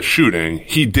 beyond the shooting,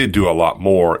 he did do a lot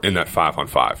more in that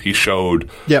 5-on-5. He showed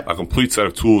a complete set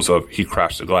of tools of he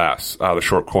crashed the glass. Out of the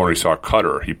short corner, he saw a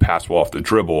cutter. He passed well off the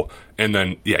dribble. And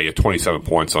then, he had 27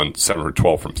 points on 7 or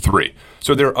 12 from 3.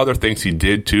 So there are other things he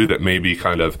did, too, that maybe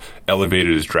kind of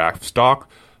elevated his draft stock.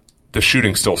 The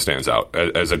shooting still stands out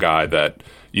as a guy that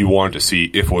you wanted to see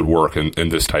if it would work in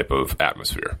this type of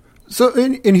atmosphere. So,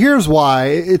 and here's why.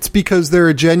 It's because they're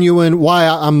a genuine... Why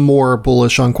I'm more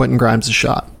bullish on Quentin Grimes'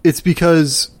 shot. It's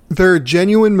because there are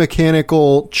genuine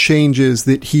mechanical changes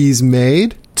that he's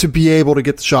made to be able to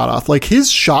get the shot off. Like,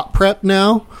 his shot prep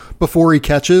now, before he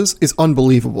catches, is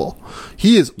unbelievable.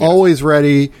 He is always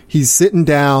ready. He's sitting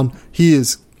down. He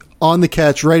is on the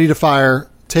catch, ready to fire,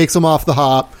 takes him off the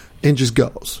hop, and just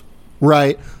goes.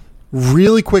 Right?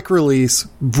 Really quick release.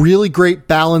 Really great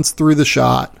balance through the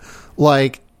shot.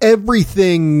 Like...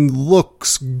 Everything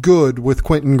looks good with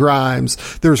Quentin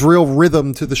Grimes. There's real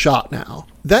rhythm to the shot now.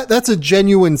 That's a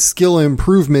genuine skill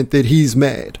improvement that he's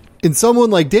made. In someone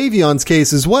like Davion's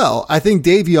case as well, I think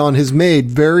Davion has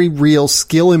made very real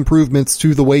skill improvements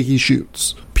to the way he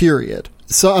shoots. Period.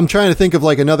 So I'm trying to think of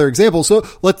like another example. So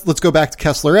let's go back to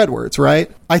Kessler Edwards,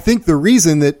 right? I think the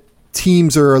reason that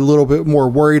teams are a little bit more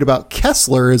worried about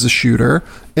Kessler as a shooter,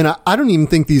 and I don't even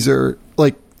think these are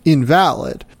like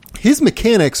invalid. His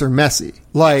mechanics are messy.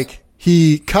 Like,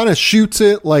 he kind of shoots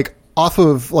it like off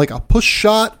of like a push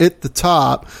shot at the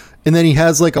top, and then he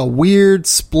has like a weird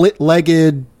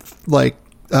split-legged like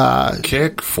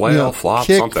kick, flail, flop,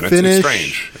 kick, something. Finish. It's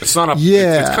strange. It's not up.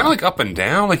 Yeah. It's kind of like up and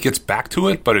down. Like gets back to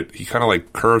it, but he kind of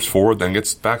like curves forward, then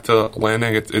gets back to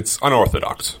landing. It's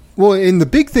unorthodox. Well, and the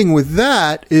big thing with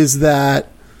that is that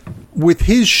with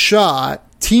his shot,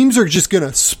 teams are just going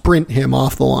to sprint him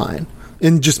off the line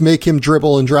and just make him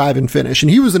dribble and drive and finish. And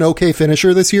he was an okay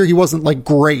finisher this year. He wasn't like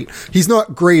great. He's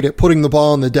not great at putting the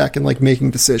ball on the deck and like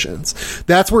making decisions.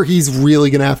 That's where he's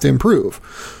really going to have to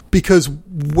improve, because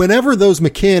whenever those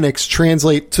mechanics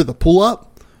translate to the pull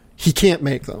up, he can't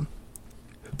make them.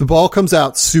 The ball comes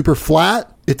out super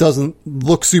flat. It doesn't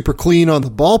look super clean on the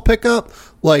ball pickup.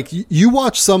 Like, you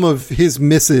watch some of his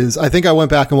misses. I think I went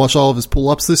back and watched all of his pull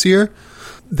ups this year.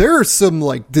 There are some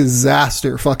like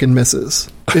disaster fucking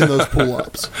misses in those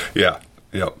pull-ups. Yeah.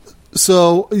 Yep.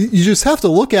 So you just have to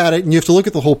look at it, and you have to look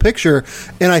at the whole picture.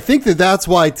 And I think that that's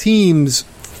why teams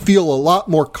feel a lot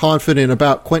more confident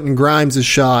about Quentin Grimes'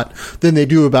 shot than they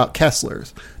do about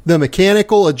Kessler's. The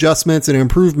mechanical adjustments and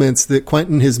improvements that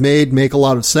Quentin has made make a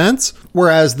lot of sense,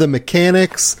 whereas the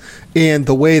mechanics and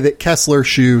the way that Kessler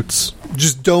shoots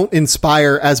just don't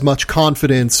inspire as much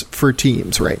confidence for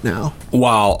teams right now.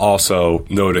 While also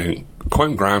noting,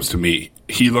 Quentin Grimes, to me,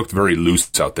 he looked very loose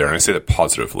out there, and I say that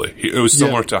positively. It was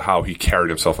similar to how he carried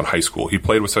himself in high school. He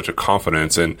played with such a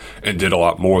confidence and did a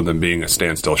lot more than being a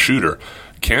standstill shooter.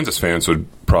 Kansas fans would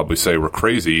probably say we're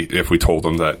crazy if we told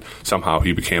them that somehow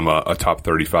he became a top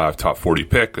 35, top 40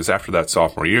 pick, because after that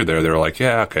sophomore year there, they were like,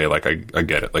 yeah, okay, like I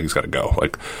get it. Like, he's got to go.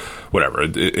 Like, whatever.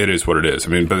 It is what it is. I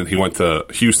mean, but he went to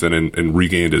Houston and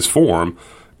regained his form.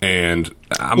 And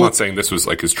I'm not saying this was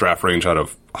like his draft range out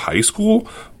of high school,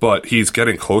 but he's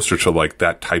getting closer to like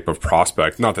that type of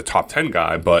prospect. Not the top 10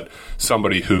 guy, but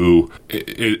somebody who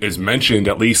is mentioned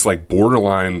at least like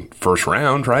borderline first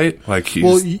round, right? Like, he's...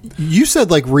 Well, you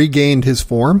said like regained his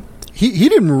form. He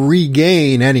didn't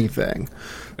regain anything.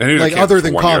 And he was like, at Kansas other for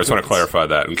than 1 year. I confidence. just want to clarify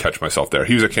that and catch myself there.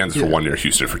 He was at Kansas for 1 year,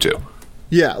 Houston for 2.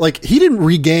 Yeah, like, he didn't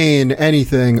regain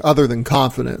anything other than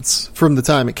confidence from the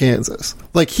time at Kansas.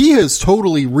 Like, he has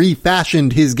totally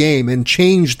refashioned his game and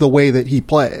changed the way that he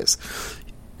plays.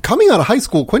 Coming out of high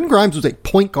school, Quentin Grimes was a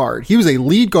point guard. He was a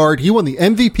lead guard. He won the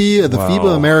MVP of the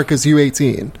FIBA Americas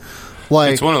U18.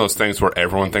 Like, it's one of those things where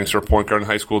everyone thinks they're a point guard in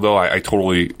high school, though. I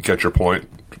totally get your point.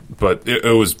 But it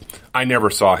was... I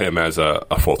never saw him as a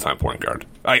full-time point guard.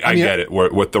 I get it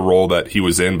with the role that he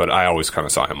was in, but I always kind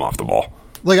of saw him off the ball.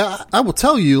 Like, I will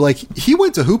tell you, like, he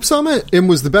went to Hoop Summit and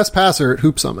was the best passer at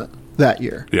Hoop Summit that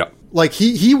year. Yeah. Like,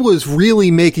 he was really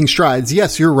making strides.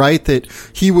 Yes, you're right that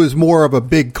he was more of a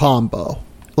big combo,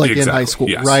 like, in high school,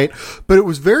 yes. right? But it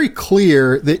was very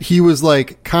clear that he was,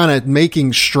 like, kind of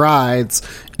making strides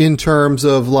in terms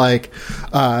of, like,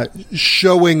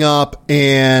 showing up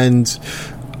and,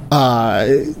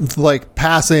 like,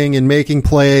 passing and making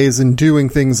plays and doing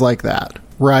things like that,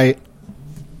 right?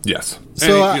 Yes.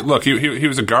 So look, he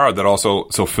was a guard that also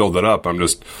filled it up.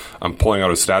 I'm pulling out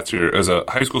his stats here. As a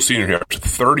high school senior, he averaged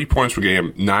 30 points per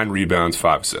game, 9 rebounds,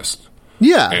 5 assists.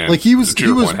 Yeah, and like he was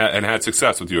and had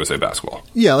success with USA basketball.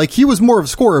 Yeah, like he was more of a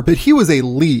scorer, but he was a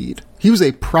lead. He was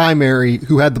a primary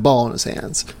who had the ball in his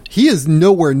hands. He is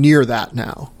nowhere near that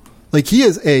now. Like, he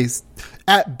is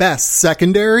at best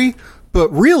secondary, but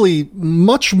really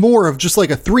much more of just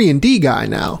like a 3-and-D guy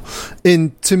now.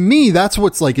 And to me, that's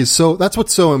what's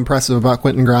so impressive about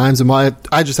Quentin Grimes, and why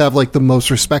I just have like the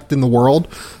most respect in the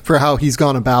world for how he's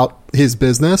gone about his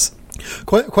business.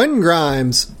 Quentin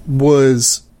Grimes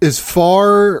was as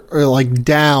far like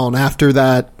down after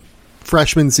that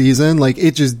freshman season, like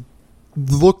it just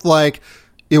looked like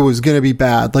it was going to be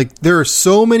bad. Like, there are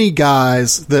so many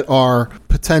guys that are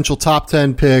potential top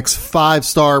 10 picks,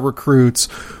 5-star recruits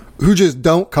who just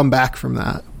don't come back from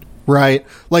that, right?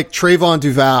 Like Trayvon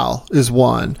Duval is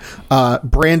one.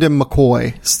 Brandon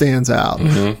McCoy stands out.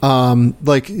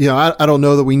 Like, you know, I don't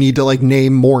know that we need to like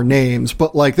name more names,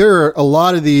 but like there are a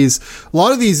lot of these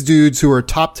dudes who are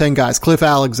top 10 guys. Cliff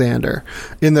Alexander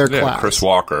in their class. Chris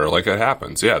Walker, like it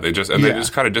happens. Yeah, they just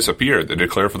kind of disappeared. They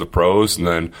declare for the pros, and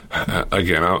then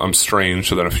again, I'm strange.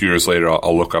 So then a few years later,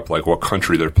 I'll look up like what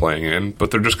country they're playing in,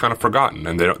 but they're just kind of forgotten,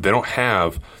 and they don't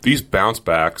have these bounce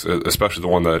backs, especially the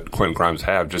one that Quentin Grimes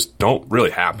have, just don't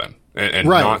really happen. And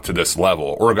right. Not to this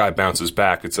level. Or a guy bounces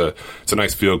back. It's a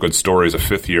nice feel-good story as a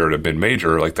fifth year at a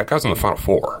mid-major. Like, that guy's in the Final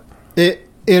Four. And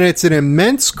it's an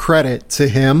immense credit to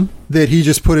him that he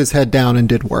just put his head down and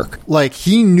did work. Like,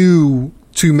 he knew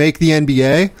to make the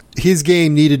NBA, his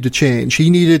game needed to change. He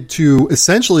needed to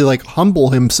essentially, like, humble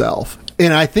himself.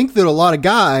 And I think that a lot of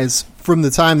guys, from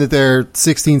the time that they're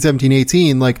 16, 17,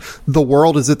 18, like, the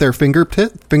world is at their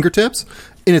fingertips,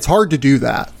 and it's hard to do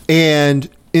that. And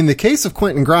in the case of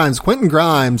Quentin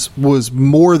Grimes was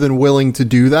more than willing to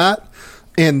do that,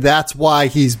 and that's why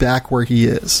he's back where he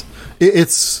is.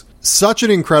 It's such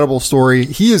an incredible story.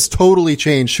 He has totally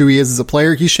changed who he is as a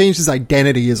player. He's changed his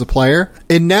identity as a player.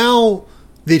 And now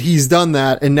that he's done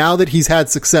that, and now that he's had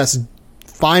success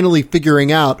finally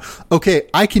figuring out, okay,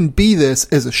 I can be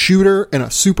this as a shooter and a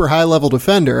super high-level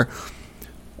defender,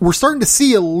 we're starting to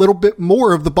see a little bit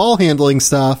more of the ball handling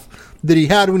stuff that he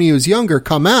had when he was younger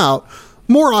come out,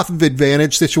 more off of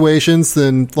advantage situations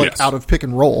than like out of pick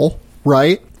and roll,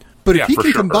 right? But if he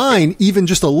can combine even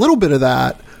just a little bit of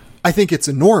that, I think it's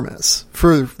enormous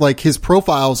for like his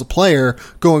profile as a player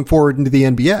going forward into the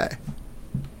NBA.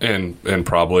 And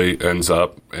probably ends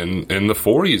up in the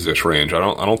 40s-ish range. I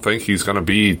don't think he's going to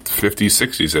be 50s,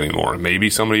 60s anymore. Maybe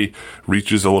somebody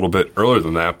reaches a little bit earlier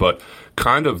than that, but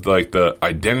kind of like the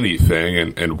identity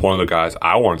thing, and one of the guys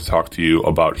I wanted to talk to you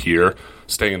about here,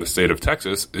 staying in the state of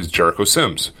Texas, is Jericho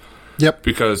Sims. Yep.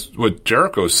 Because with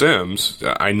Jericho Sims,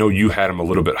 I know you had him a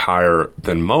little bit higher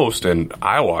than most, and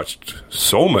I watched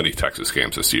so many Texas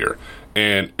games this year.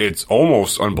 And it's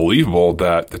almost unbelievable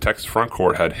that the Texas front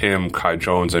court had him, Kai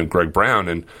Jones, and Greg Brown,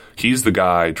 and he's the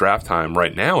guy, draft time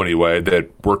right now anyway, that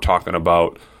we're talking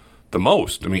about the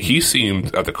most. I mean, he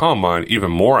seemed at the combine even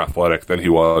more athletic than he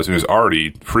was. He was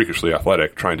already freakishly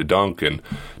athletic, trying to dunk and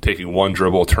taking one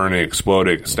dribble, turning,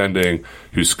 exploding, extending.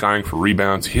 He was skying for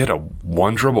rebounds. He had a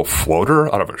one dribble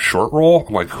floater out of a short roll.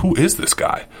 I'm like, who is this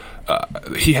guy?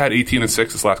 He had 18 and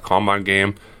 6 this last combine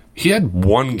game. He had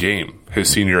one game his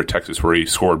senior year at Texas where he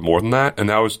scored more than that, and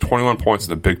that was 21 points in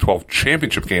the Big 12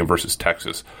 championship game versus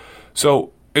Texas.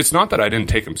 So it's not that I didn't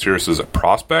take him serious as a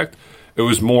prospect. It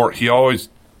was more he always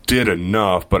did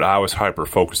enough, but I was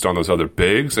hyper-focused on those other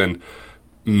bigs, and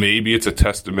maybe it's a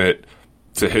testament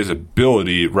to his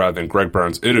ability rather than Greg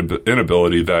Brown's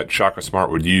inability that Shaka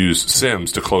Smart would use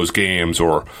Sims to close games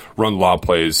or run lob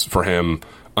plays for him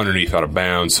underneath out of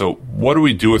bounds. So what do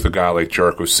we do with a guy like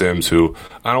Jericho Sims, who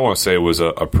I don't want to say was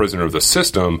a prisoner of the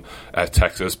system at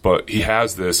Texas, but he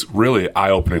has this really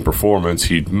eye-opening performance.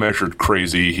 He measured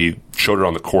crazy. He showed it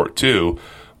on the court too,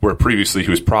 where previously he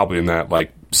was probably in that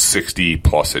like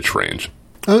 60-plus-ish range.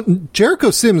 Jericho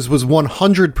Sims was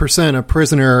 100% a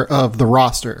prisoner of the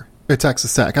roster at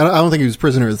Texas Tech. I don't think he was a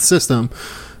prisoner of the system,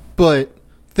 but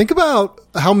think about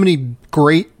how many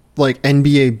great like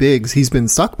NBA bigs he's been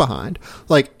stuck behind.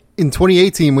 Like in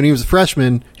 2018 when he was a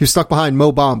freshman, he was stuck behind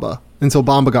Mo Bamba until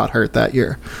Bamba got hurt that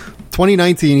year.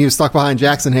 2019 he was stuck behind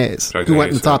Jackson Hayes, who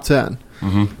went in the top 10.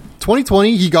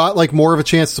 2020 he got like more of a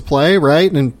chance to play,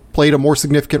 right, and played a more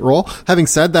significant role. Having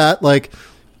said that, like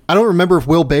I don't remember if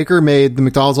Will Baker made the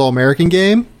McDonald's All-American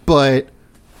game, but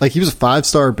like he was a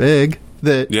 5-star big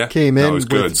that came in. That was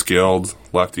good, skilled,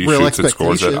 lefty, shoots and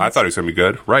scores it. I thought he was going to be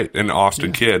good. Right. And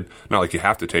Austin kid. Not like you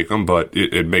have to take him, but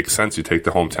it makes sense you take the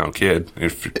hometown kid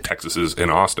if Texas is in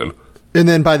Austin. And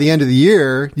then by the end of the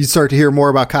year, you start to hear more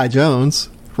about Kai Jones,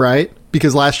 right?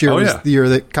 Because last year was the year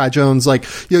that Kai Jones, like,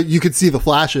 you could see the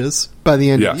flashes by the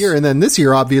end of the year. And then this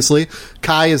year, obviously,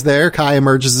 Kai is there. Kai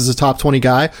emerges as a top 20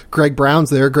 guy. Greg Brown's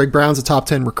there. Greg Brown's a top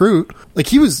 10 recruit. Like,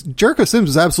 Jericho Sims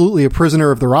was absolutely a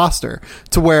prisoner of the roster,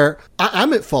 to where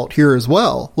I'm at fault here as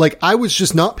well. Like, I was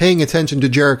just not paying attention to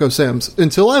Jericho Sims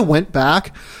until I went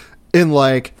back And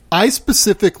like, I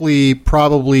specifically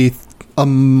probably a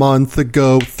month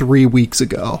ago, 3 weeks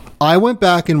ago, I went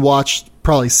back and watched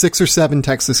probably 6 or 7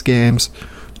 Texas games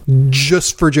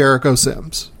just for Jericho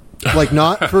Sims. Like,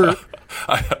 not for...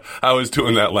 I was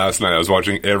doing that last night. I was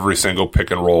watching every single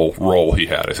pick and roll he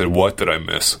had. I said, what did I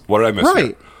miss? What did I miss? Right.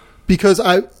 Here? Because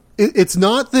it's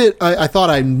not that I thought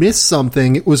I missed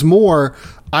something. It was more,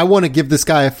 I want to give this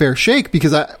guy a fair shake,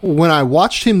 because when I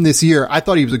watched him this year, I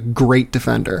thought he was a great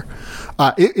defender.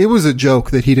 It was a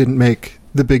joke that he didn't make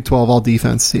the Big 12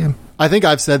 all-defense team. I think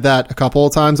I've said that a couple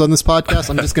of times on this podcast.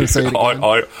 I'm just going to say it again.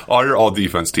 all your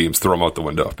all-defense teams, throw them out the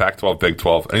window. Pac-12, Big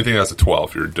 12, anything that's a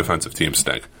 12, your defensive teams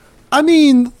stink. I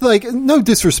mean, like, no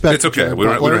disrespect. It's okay. We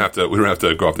don't have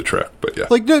to go off the track, but yeah.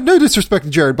 Like, no disrespect to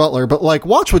Jared Butler, but like,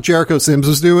 watch what Jericho Sims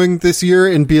was doing this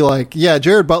year and be like, yeah,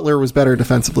 Jared Butler was better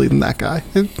defensively than that guy.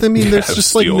 I mean, there's just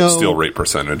steal rate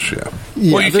percentage.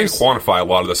 Yeah. Well, you can't quantify a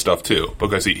lot of this stuff too,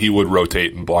 because he would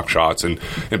rotate and block shots and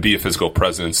be a physical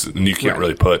presence, and you can't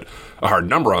really put a hard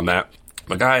number on that.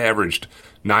 The guy averaged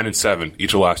 9 and 7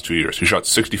 each of the last 2 years. He shot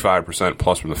 65%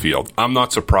 plus from the field. I'm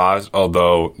not surprised,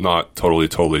 although not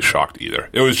totally shocked either.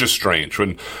 It was just strange.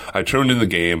 When I tuned in the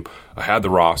game, I had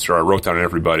the roster, I wrote down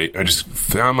everybody. I just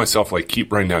found myself like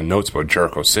keep writing down notes about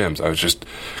Jericho Sims. I was just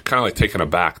kind of like taken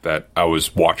aback that I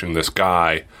was watching this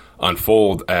guy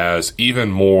unfold as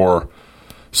even more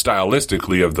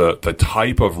stylistically of the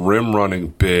type of rim running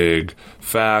big,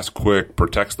 fast, quick,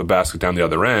 protects the basket down the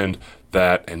other end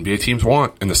that NBA teams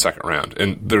want in the second round.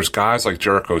 And there's guys like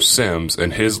Jericho Sims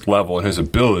and his level and his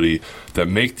ability that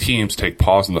make teams take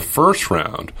pause in the first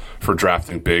round for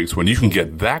drafting bigs when you can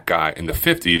get that guy in the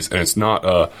 50s and it's not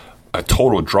a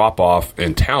total drop-off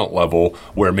in talent level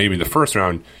where maybe in the first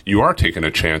round you are taking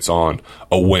a chance on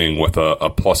a wing with a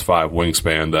 +5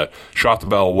 wingspan that shot the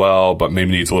ball well but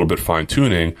maybe needs a little bit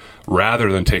fine-tuning, rather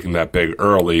than taking that big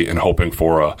early and hoping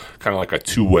for a kind of like a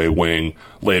two-way wing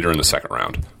later in the second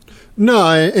round. No,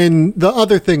 and the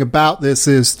other thing about this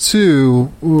is,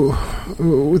 too,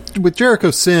 with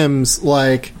Jericho Sims,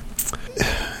 like,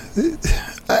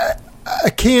 I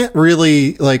can't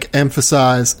really, like,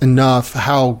 emphasize enough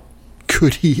how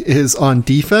good he is on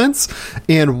defense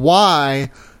and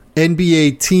why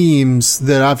NBA teams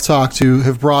that I've talked to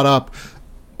have brought up,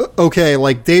 okay,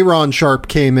 like, Day'Ron Sharpe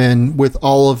came in with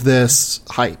all of this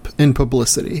hype and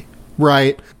publicity,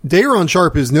 right? Day'Ron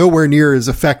Sharpe is nowhere near as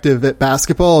effective at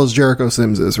basketball as Jericho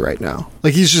Sims is right now.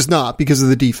 Like, he's just not, because of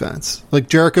the defense. Like,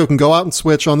 Jericho can go out and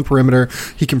switch on the perimeter.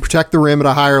 He can protect the rim at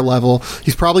a higher level.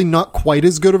 He's probably not quite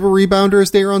as good of a rebounder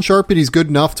as Day'Ron Sharpe, but he's good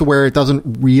enough to where it doesn't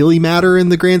really matter in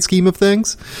the grand scheme of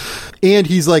things. And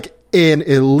he's like an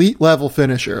elite level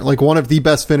finisher, like one of the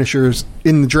best finishers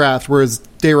in the draft, whereas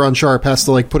Day'Ron Sharpe has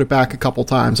to like put it back a couple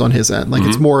times on his end. Like,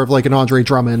 it's more of like an Andre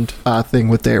Drummond thing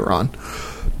with Day'Ron.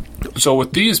 So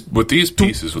with these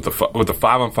pieces, with the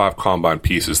 5-on-5 combine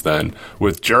pieces, then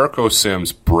with Jericho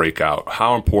Sims' breakout,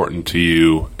 how important to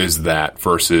you is that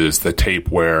versus the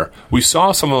tape where we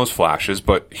saw some of those flashes,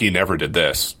 but he never did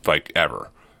this, like,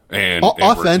 ever? And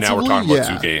offensively, now we're talking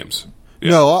about 2 games. Yeah.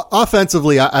 No,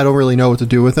 offensively, I don't really know what to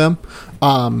do with him.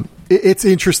 It's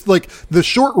interesting. Like, the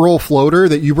short roll floater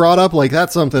that you brought up, like,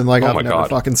 that's something like I've never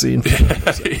fucking seen.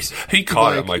 He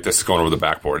caught him like this going over the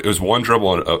backboard. It was one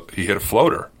dribble and he hit a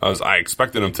floater. I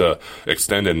expected him to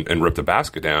extend and rip the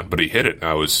basket down, but he hit it. And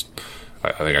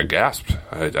I think I gasped.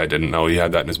 I didn't know he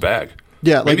had that in his bag.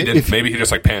 Yeah, maybe he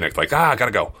just like panicked, like, I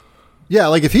gotta go. Yeah,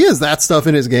 like, if he has that stuff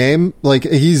in his game, like,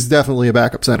 he's definitely a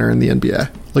backup center in the NBA.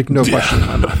 Like, no question in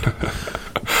my mind.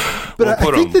 But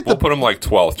we'll put him like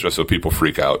 12th just so people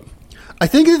freak out. I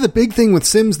think that the big thing with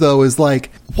Sims, though, is like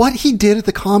what he did at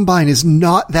the combine is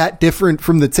not that different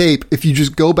from the tape if you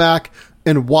just go back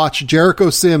and watch Jericho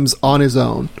Sims on his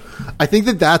own. I think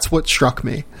that that's what struck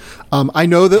me. I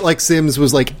know that like Sims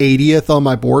was like 80th on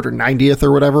my board or 90th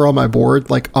or whatever on my board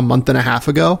like a month and a half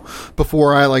ago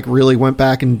before I like really went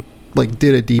back and like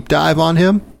did a deep dive on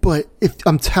him. But if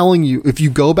I'm telling you, if you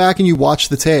go back and you watch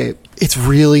the tape, it's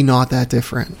really not that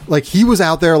different. Like, he was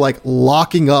out there like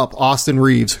locking up Austin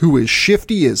Reeves, who is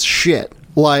shifty as shit.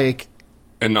 Like,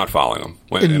 and not fouling him.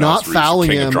 And not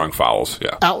fouling him. Drawing fouls,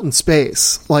 yeah. Out in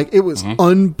space. Like, it was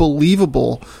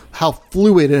unbelievable how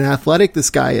fluid and athletic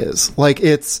this guy is. Like,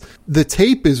 the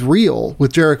tape is real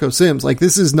with Jericho Sims. Like,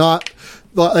 this is not,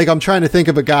 like, I'm trying to think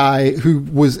of a guy who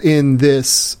was in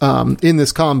this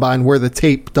combine where the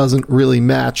tape doesn't really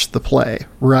match the play,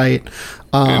 right?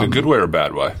 In a good way or a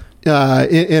bad way?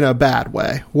 In a bad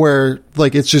way, where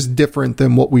like it's just different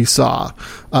than what we saw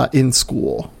in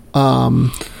school.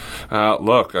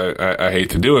 Look, I hate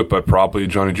to do it, but probably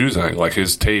Johnny Juzang. Like,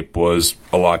 his tape was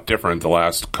a lot different the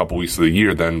last couple weeks of the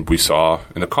year than we saw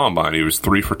in the Combine. He was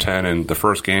 3 for 10 in the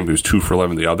first game. He was 2 for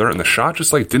 11 the other, and the shot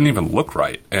just, like, didn't even look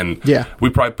right. And we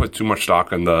probably put too much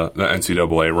stock in the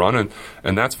NCAA run,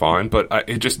 and that's fine, but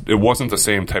it wasn't the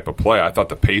same type of play. I thought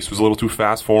the pace was a little too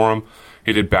fast for him.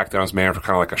 He did back down his man for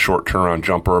kind of like a short turnaround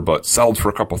jumper, but settled for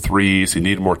a couple threes. He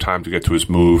needed more time to get to his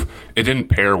move. It didn't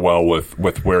pair well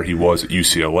with where he was at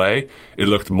UCLA. It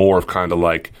looked more of kind of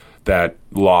like that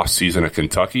lost season at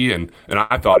Kentucky, and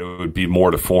I thought it would be more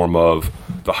the form of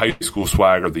the high school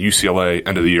swagger, the UCLA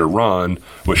end of the year run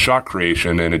with shot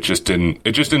creation, and it just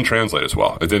didn't translate as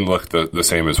well. It didn't look the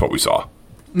same as what we saw.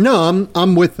 No,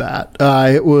 I'm with that.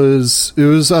 It was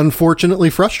unfortunately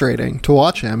frustrating to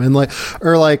watch him, and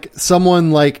like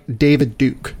someone like David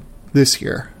Duke this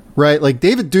year, right? Like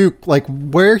David Duke, like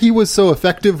where he was so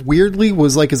effective, weirdly,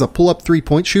 was like as a pull-up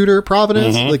 3-point shooter at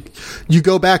Providence. Mm-hmm. Like you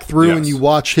go back through and you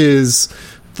watch his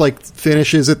like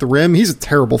finishes at the rim. He's a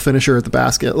terrible finisher at the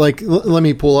basket. Like let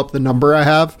me pull up the number I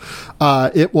have.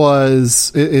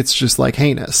 It's just like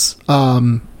heinous.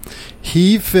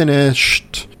 He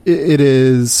finished. It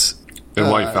is. And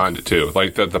why you found it too,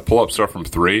 like the pull-up stuff from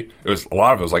 3. It was a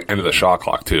lot of it was like end of the shot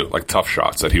clock too, like tough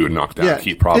shots that he would knock down to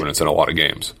keep Providence in a lot of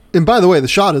games. And by the way, the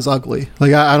shot is ugly.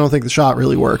 Like I don't think the shot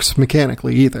really works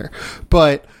mechanically either.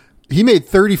 But he made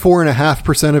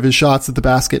 34.5% of his shots at the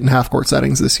basket in half-court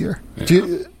settings this year.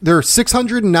 Yeah. There are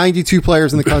 692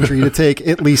 players in the country to take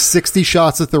at least 60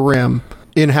 shots at the rim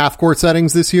in half-court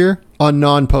settings this year on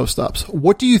non-post-ups.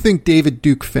 What do you think David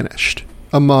Duke finished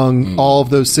among all of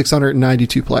those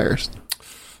 692 players?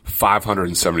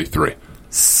 573.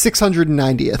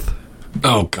 690th.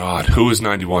 Oh God, who was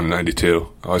 91 and 92?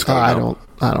 I don't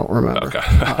remember. Okay,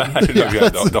 I didn't know you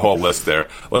had the whole list there.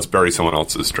 Let's bury someone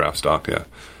else's draft stock. Yeah,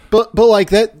 but like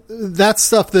that's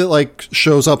stuff that like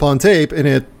shows up on tape, and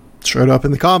it showed up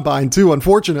in the Combine too,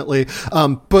 unfortunately.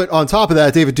 But on top of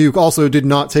that, David Duke also did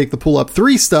not take the pull-up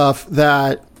 3 stuff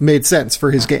that made sense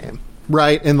for his game.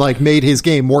 Right, and like made his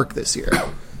game work this year.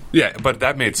 Yeah, but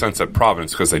that made sense at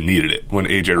Providence because they needed it when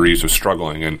AJ Reeves was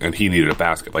struggling and he needed a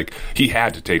basket. Like he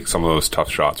had to take some of those tough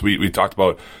shots. We talked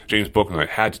about James Bouknight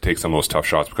had to take some of those tough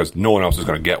shots because no one else was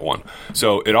going to get one.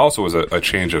 So it also was a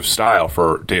change of style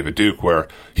for David Duke where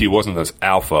he wasn't this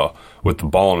alpha with the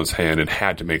ball in his hand and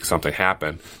had to make something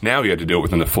happen. Now he had to do it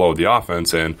within the flow of the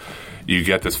offense, and you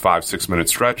get this 5-6 minute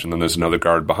stretch, and then there's another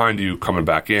guard behind you coming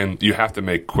back in. You have to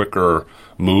make quicker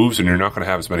moves, and you're not going to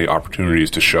have as many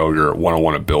opportunities to show your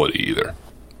one-on-one ability either.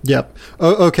 Yep.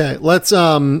 Okay. Let's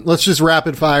just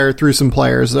rapid fire through some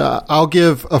players. I'll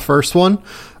give a first one.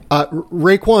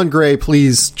 Raekwon Gray,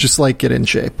 please just like get in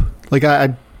shape. Like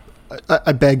I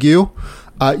beg you.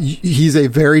 He's a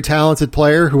very talented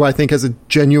player who I think has a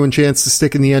genuine chance to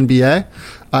stick in the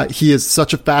NBA. He is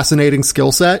such a fascinating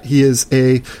skill set. He is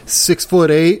a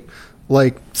 6'8",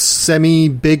 like semi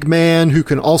big man who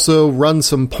can also run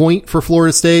some point for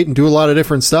Florida State and do a lot of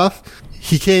different stuff.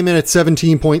 He came in at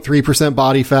 17.3%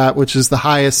 body fat, which is the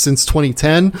highest since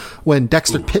 2010 when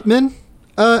Dexter Pittman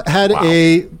had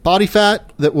a body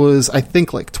fat that was, I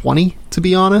think, like 20, to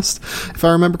be honest, if I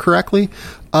remember correctly.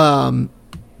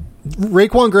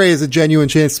 Raekwon Gray has a genuine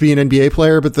chance to be an NBA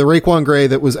player, but the Raekwon Gray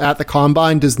that was at the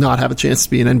Combine does not have a chance to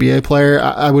be an NBA player.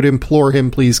 I would implore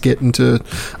him, please get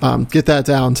that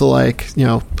down to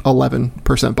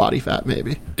 11% body fat,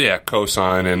 maybe. Yeah,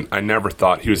 cosign. And I never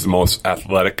thought he was the most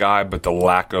athletic guy, but the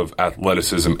lack of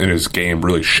athleticism in his game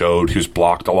really showed. He was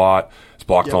blocked a lot.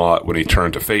 Blocked a lot when he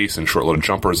turned to face and short little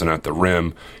jumpers and at the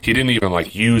rim. He didn't even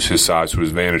use his size to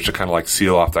his advantage to kind of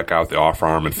seal off that guy with the off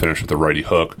arm and finish with the righty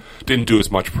hook. Didn't do as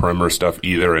much perimeter stuff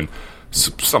either, and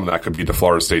some of that could be the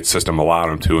Florida State system allowed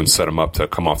him to and set him up to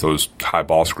come off those high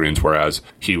ball screens, whereas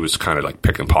he was kind of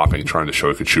pick and popping, trying to show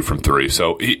he could shoot from 3.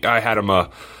 So I had him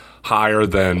higher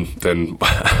than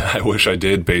I wish I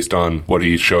did based on what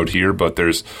he showed here, but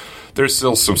there's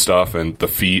still some stuff and the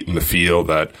feet and the feel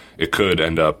that it could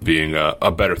end up being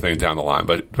a better thing down the line,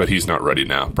 but he's not ready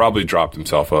now. Probably dropped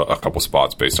himself a couple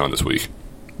spots based on this week.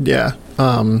 Yeah.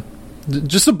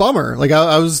 Just a bummer.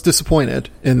 I was disappointed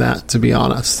in that, to be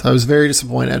honest. I was very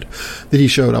disappointed that he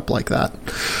showed up like that.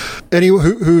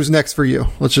 Who's next for you?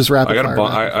 Let's just wrap it up.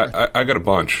 I got a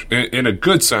bunch. In a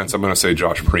good sense, I'm going to say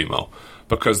Josh Primo.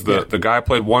 Because the guy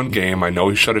played one game, I know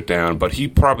he shut it down, but he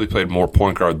probably played more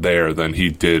point guard there than he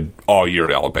did all year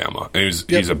at Alabama. And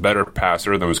he's a better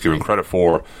passer than was given credit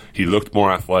for. He looked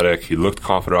more athletic. He looked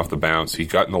confident off the bounce. He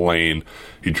got in the lane.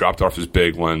 He dropped off his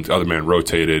big when the other man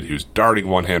rotated. He was darting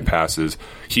one-hand passes.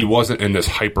 He wasn't in this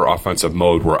hyper-offensive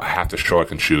mode where I have to show I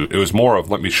can shoot. It was more of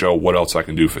let me show what else I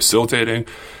can do facilitating.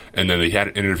 And then he had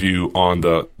an interview on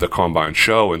the Combine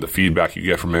show, and the feedback you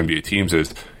get from NBA teams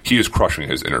is he is crushing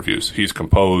his interviews. He's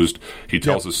composed. He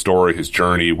tells his story, his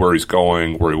journey, where he's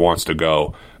going, where he wants to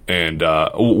go. And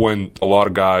when a lot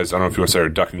of guys, I don't know if you want to say, are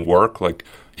ducking work, like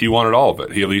he wanted all of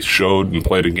it. He at least showed and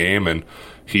played a game, and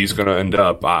he's going to end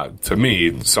up, to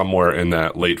me, somewhere in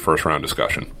that late first round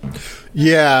discussion.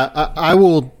 Yeah, I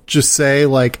will just say,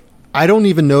 like, I don't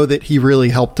even know that he really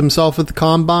helped himself at the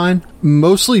Combine,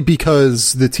 mostly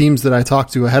because the teams that I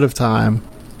talked to ahead of time,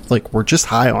 like, were just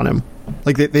high on him.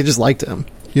 Like, they just liked him.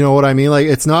 You know what I mean? Like,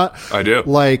 it's not I do.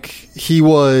 Like he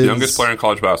was youngest player in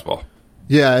college basketball.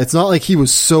 Yeah, it's not like he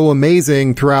was so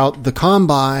amazing throughout the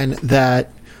Combine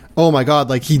that, oh my God,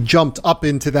 like he jumped up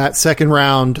into that second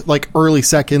round, like early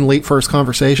second, late first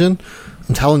conversation.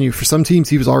 I'm telling you, for some teams,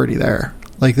 he was already there.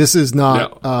 Like, this is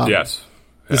not... Yes.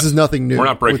 This is nothing new. We're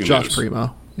not breaking with Josh news.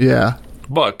 Primo. Yeah.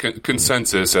 But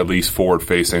consensus, at least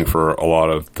forward-facing for a lot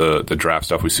of the draft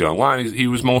stuff we see online, he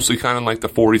was mostly kind of like the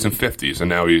 40s and 50s, and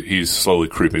now he's slowly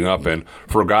creeping up. And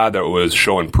for a guy that was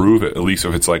show and prove, at least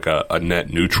if it's like a net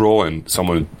neutral and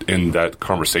someone in that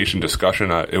conversation discussion,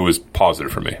 it was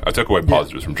positive for me. I took away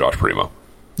positives from Josh Primo.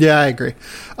 Yeah, I agree.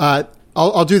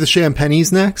 I'll do the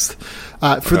Champagnes next.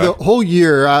 For the whole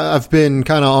year, I've been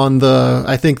kind of on the,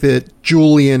 I think that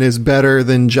Julian is better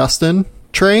than Justin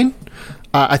train.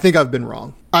 I think I've been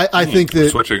wrong. I think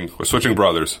that... We're switching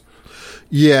brothers.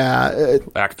 Yeah.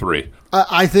 Act 3.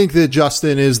 I think that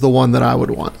Justin is the one that I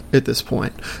would want at this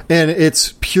point. And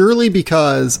it's purely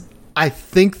because I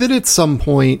think that at some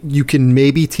point you can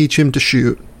maybe teach him to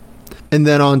shoot. And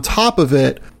then on top of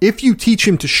it, if you teach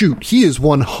him to shoot, he is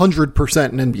 100%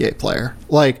 an NBA player.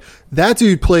 Like, that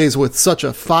dude plays with such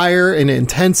a fire and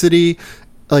intensity,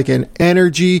 like an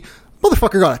energy.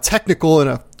 Motherfucker got a technical and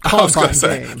a I was going to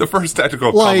say, game. the first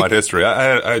technical Combine history.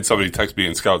 I had somebody text me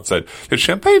in Scout and said, did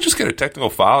Champagne just get a technical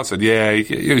foul? I said, yeah,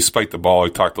 he spiked the ball. He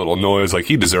talked a little noise. Like,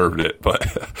 he deserved it. But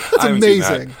that's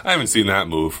amazing. I haven't seen that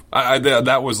move.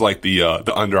 That was like the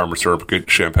Under Armour Circuit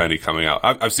Champagne coming out.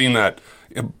 I've seen that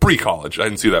pre-college. I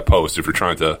didn't see that post if you're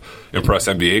trying to impress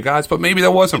NBA guys, but maybe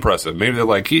that was impressive. Maybe they're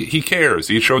like, he cares.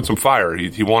 He showed some fire.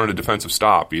 He wanted a defensive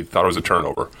stop. He thought it was a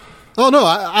turnover. Oh, no,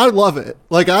 I love it.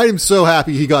 Like, I am so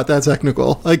happy he got that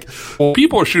technical. Like, well,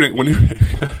 people are shooting, when you're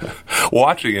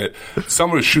watching it,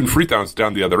 someone was shooting free throws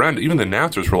down the other end. Even the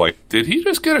announcers were like, did he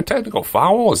just get a technical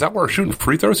foul? Is that why we're shooting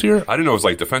free throws here? I didn't know it was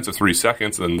like defensive 3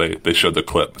 seconds, and then they showed the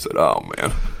clip. I said, oh,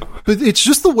 man. But it's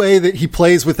just the way that he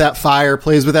plays with that fire,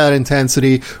 plays with that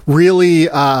intensity, really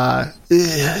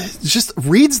just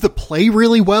reads the play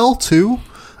really well, too.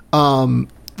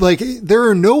 Like, there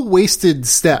are no wasted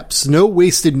steps, no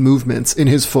wasted movements in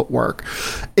his footwork.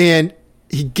 And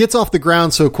he gets off the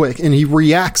ground so quick, and he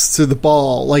reacts to the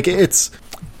ball. Like, it's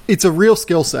a real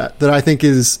skill set that I think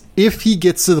is, if he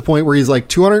gets to the point where he's like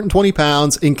 220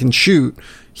 pounds and can shoot,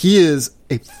 he is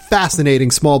a fascinating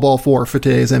small ball four for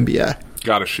today's NBA.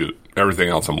 Gotta shoot. Everything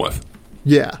else I'm with.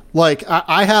 Yeah. Like,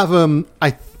 I have him, I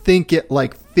think, at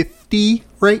like 50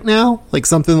 right now, like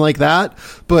something like that.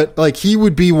 But like, he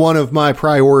would be one of my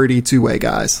priority two-way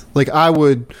guys. Like, I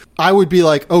would be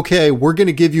like, okay, we're going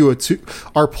to give you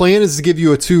our plan is to give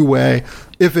you a two-way.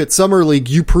 If at Summer League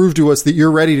you prove to us that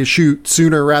you're ready to shoot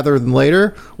sooner rather than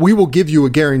later, we will give you a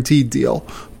guaranteed deal.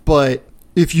 But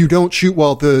if you don't shoot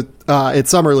well at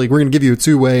Summer League, we're going to give you a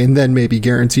two-way and then maybe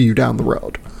guarantee you down the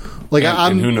road. Like,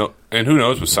 and who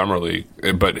knows with Summer League,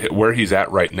 but where he's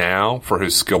at right now for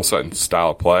his skill set and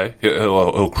style of play,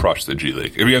 he'll crush the G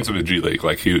League. If he ends up in the G League,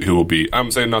 like he will be. I'm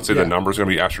not saying the number's going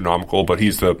to be astronomical, but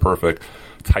he's the perfect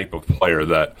type of player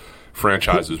that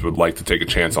franchises would like to take a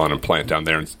chance on and plant down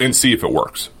there and see if it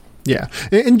works. Yeah.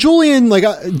 And Julian, like,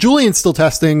 Julian's still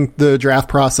testing the draft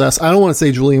process. I don't want to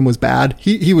say Julian was bad.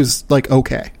 He was like,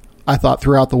 okay, I thought,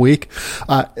 throughout the week.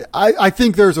 I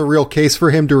think there's a real case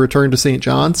for him to return to St.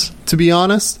 John's, to be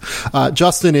honest.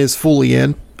 Justin is fully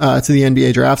in to the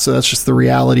NBA draft, so that's just the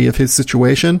reality of his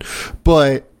situation.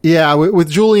 But yeah, with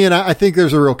Julian, I think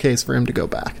there's a real case for him to go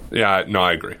back. Yeah, no,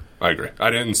 I agree. I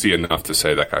didn't see enough to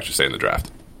say that guy should stay in the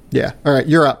draft. Yeah. All right,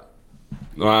 you're up.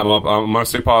 I'm going to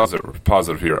stay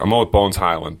positive here. I'm with Bones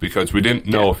Highland because we didn't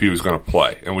know if he was going to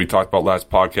play. And we talked about last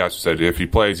podcast. We said if he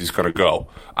plays, he's going to go.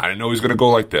 I didn't know he was going to go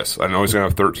like this. I know he's going to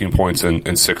have 13 points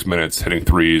in 6 minutes, hitting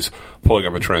threes, pulling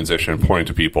up a transition, pointing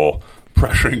to people,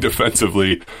 pressuring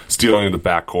defensively, stealing in the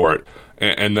backcourt.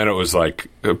 And then it was like,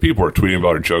 people were tweeting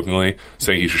about it jokingly,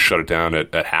 saying he should shut it down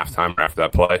at halftime or after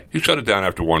that play. He shut it down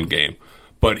after one game.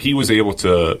 But he was able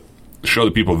to show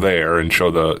the people there and show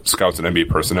the scouts and NBA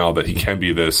personnel that he can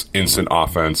be this instant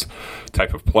offense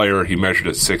type of player. He measured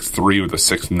at 6'3" with a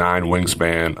 6'9"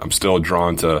 wingspan. I'm still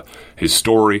drawn to his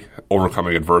story,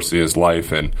 overcoming adversity in his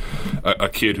life, and a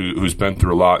kid who's been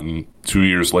through a lot. And 2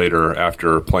 years later,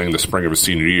 after playing the spring of his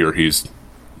senior year, he's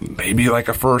maybe like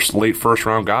a late first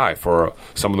round guy for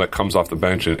someone that comes off the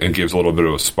bench and gives a little bit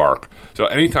of a spark. So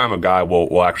anytime a guy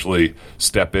will actually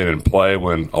step in and play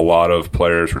when a lot of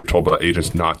players were told by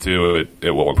agents not to, it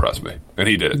will impress me. And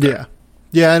he did it. Yeah.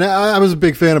 Yeah, and I was a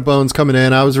big fan of Bones coming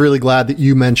in. I was really glad that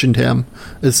you mentioned him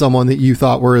as someone that you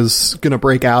thought was going to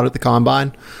break out at the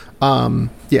Combine.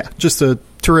 Yeah, just a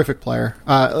terrific player.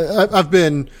 I've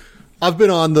been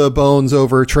on the Bones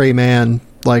over Trey Mann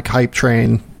like hype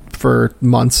train for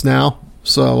months now,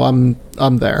 so I'm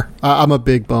there. I'm a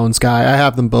big Bones guy. I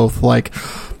have them both like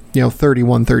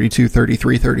 31, 32,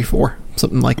 33, 34,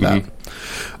 something like that.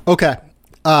 Okay.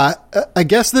 I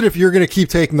guess that if you're going to keep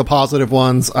taking the positive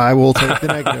ones, I will take the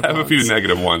negative I have a few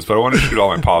negative ones, but I want to shoot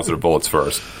all my positive bullets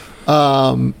first.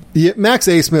 Yeah, Max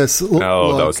Abmas.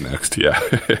 No, that was next. Yeah.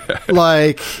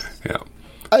 Yeah.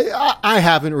 I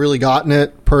haven't really gotten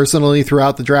it personally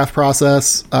throughout the draft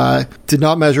process. Did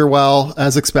not measure well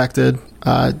as expected.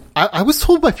 I was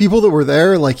told by people that were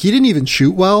there, like, he didn't even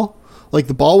shoot well. Like,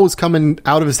 the ball was coming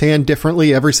out of his hand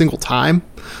differently every single time.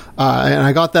 And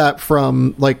I got that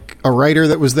from, like, a writer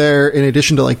that was there in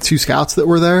addition to, like, 2 scouts that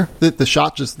were there. That the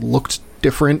shot just looked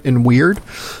different and weird.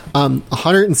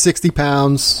 160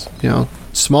 pounds,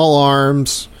 small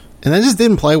arms. And that just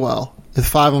didn't play well at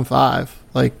 5-on-5.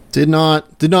 Like, did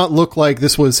not look like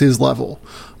this was his level.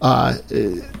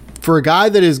 For a guy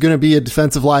that is going to be a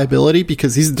defensive liability,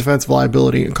 because he's a defensive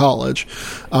liability in college,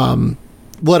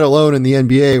 let alone in the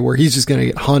NBA, where he's just going to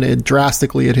get hunted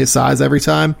drastically at his size every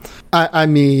time. I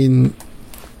mean,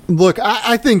 look,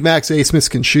 I think Max Abmas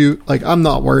can shoot. Like, I'm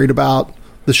not worried about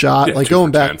the shot. Yeah, like,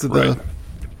 going back to the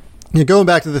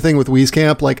thing with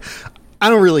Wieskamp, like, I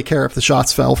don't really care if the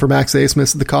shots fell for Max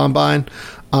Abmas at the Combine.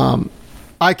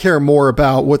 I care more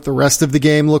about what the rest of the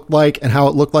game looked like and how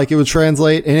it looked like it would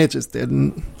translate, and it just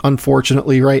didn't,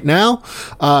 unfortunately, right now.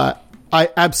 I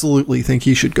absolutely think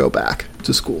he should go back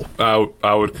to school.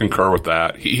 I would concur with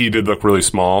that. He did look really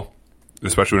small,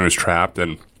 especially when he was trapped,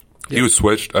 and he was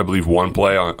switched, I believe, one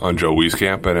play on Joe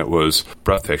Wieskamp, and it was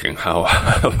breathtaking how,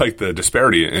 like, the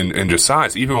disparity in just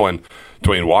size. Even when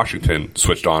Dwayne Washington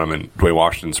switched on him and Dwayne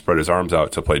Washington spread his arms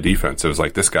out to play defense, it was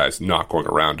like, this guy's not going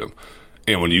around him.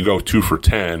 And when you go 2 for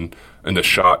 10 and the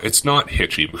shot, it's not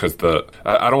hitchy because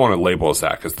I don't want to label as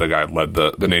that because the guy led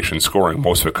the nation scoring,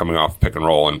 most of it coming off pick and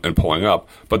roll and pulling up.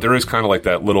 But there is kind of like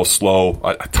that little slow,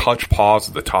 a touch pause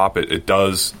at the top. It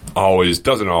doesn't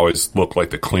always look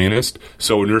like the cleanest.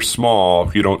 So when you're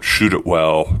small, you don't shoot it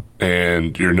well.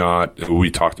 And you're not, we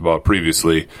talked about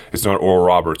previously, it's not Oral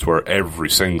Roberts where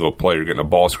every single player getting a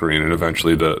ball screen and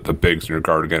eventually the bigs in your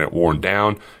guard are getting it worn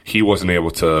down. He wasn't able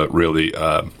to really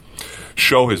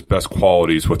show his best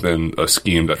qualities within a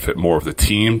scheme that fit more of the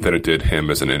team than it did him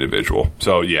as an individual.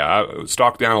 So, yeah, I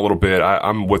stocked down a little bit.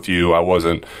 I'm with you. I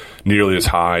wasn't nearly as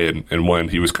high, and when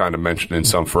he was kind of mentioned in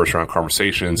some first-round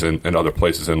conversations and other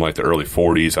places in, like, the early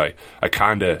 40s, I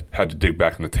kind of had to dig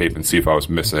back in the tape and see if I was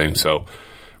missing. So,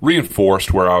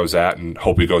 reinforced where I was at and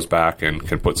hope he goes back and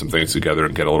can put some things together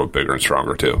and get a little bigger and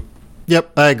stronger, too.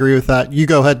 Yep, I agree with that. You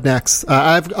go ahead next.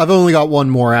 I've only got one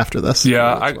more after this.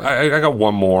 Yeah, I got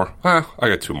one more. I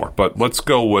got 2 more. But let's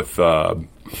go with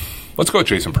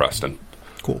Jason Preston.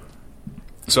 Cool.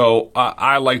 So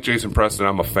I like Jason Preston.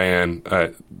 I'm a fan.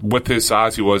 With his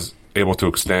size, he was able to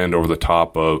extend over the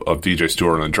top of DJ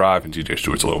Stewart on the drive, and DJ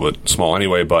Stewart's a little bit small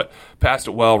anyway, but passed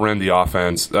it well, ran the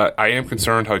offense. I am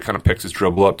concerned how he kind of picks his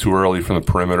dribble up too early from the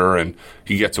perimeter, and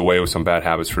he gets away with some bad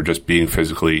habits for just being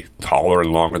physically taller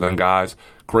and longer than guys.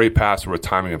 Great passer with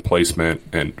timing and placement,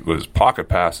 and with his pocket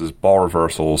passes, ball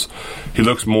reversals. He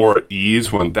looks more at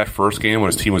ease. When that first game,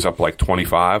 when his team was up like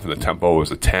 25 and the tempo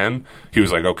was a 10, he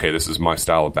was like, okay, this is my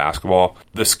style of basketball.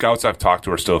 The scouts I've talked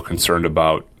to are still concerned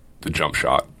about the jump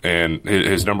shot, and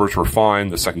his numbers were fine.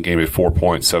 The second game, he had 4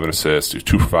 points, 7 assists, he was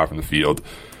 2 for 5 from the field.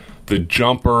 The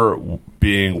jumper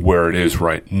being where it is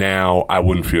right now, I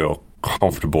wouldn't feel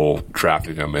comfortable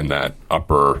drafting him in that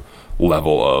upper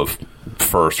level of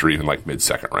first or even like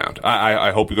mid-second round.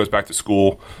 I hope he goes back to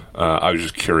school. I was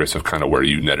just curious of kind of where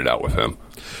you netted out with him.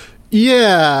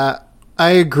 Yeah, I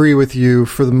agree with you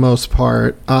for the most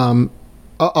part.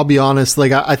 I'll be honest,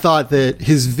 like I thought that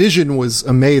his vision was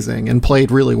amazing and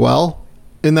played really well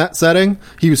in that setting.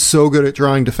 He was so good at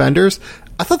drawing defenders.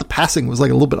 I thought the passing was like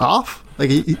a little bit off Like,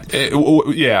 it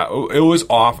was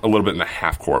off a little bit in the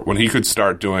half court. When he could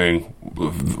start doing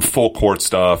full court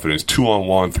stuff and his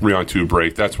 2-on-1, 3-on-2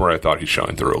 break, that's where I thought he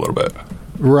shined through a little bit.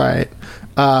 Right.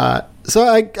 So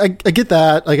I get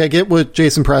that. Like, I get what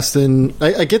Jason Preston,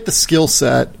 I get the skill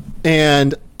set,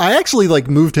 and I actually like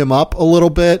moved him up a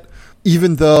little bit,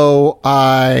 even though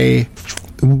I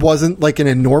wasn't like an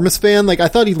enormous fan. Like, I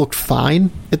thought he looked fine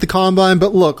at the combine,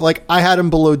 but look, like, I had him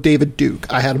below David Duke.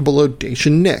 I had him below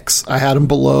Dacian Nix. I had him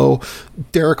below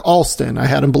Derek Alston. I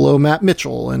had him below Matt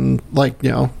Mitchell and, like,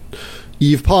 you know,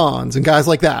 Yves Pons and guys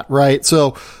like that, right?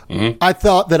 So I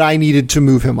thought that I needed to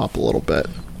move him up a little bit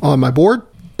on my board,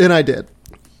 and I did.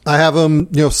 I have him,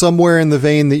 you know, somewhere in the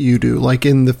vein that you do, like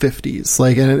in the 50s,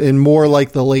 like in more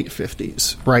like the late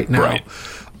 50s right now. Right.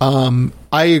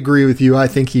 I agree with you. I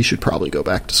think he should probably go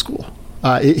back to school.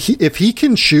 If he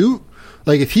can shoot,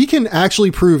 like if he can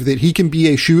actually prove that he can be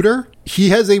a shooter, he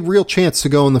has a real chance to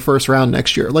go in the first round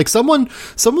next year. Like someone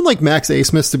like Max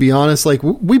Abmas, to be honest, like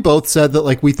we both said that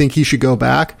like we think he should go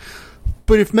back.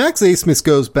 But if Max Abmas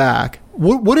goes back,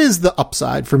 what is the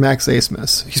upside for Max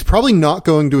Abmas? He's probably not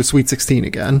going to a Sweet 16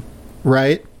 again,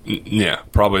 right? Yeah,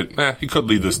 probably. He could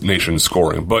lead this nation in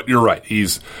scoring, but you're right.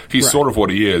 He's right. Sort of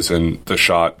what he is, and the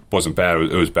shot wasn't bad.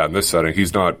 It was bad in this setting.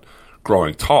 He's not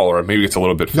growing taller. Maybe it's a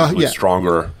little bit physically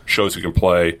stronger. Shows he can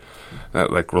play.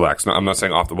 Like, relax. I'm not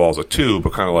saying off the ball is a 2,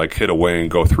 but kind of like hit a wing,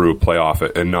 go through, play off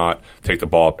it, and not take the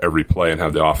ball up every play and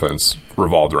have the offense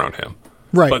revolved around him.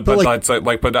 Right, but I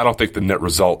don't think the net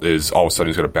result is all of a sudden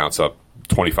he's going to bounce up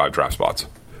 25 draft spots.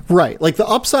 Right. Like, the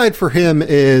upside for him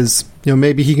is, you know,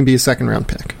 maybe he can be a second round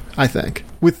pick, I think.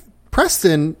 With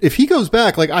Preston, if he goes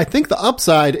back, like, I think the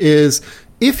upside is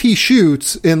if he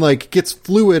shoots and, like, gets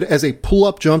fluid as a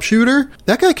pull-up jump shooter,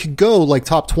 that guy could go, like,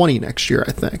 top 20 next year,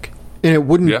 I think. And it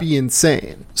wouldn't be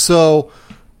insane. So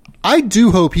I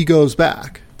do hope he goes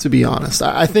back, to be honest.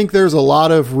 I think there's a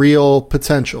lot of real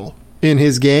potential in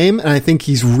his game, and I think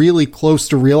he's really close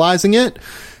to realizing it.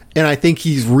 And I think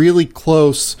he's really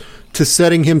close to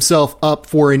setting himself up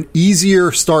for an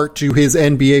easier start to his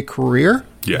NBA career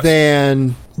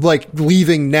than like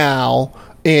leaving now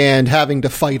and having to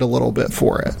fight a little bit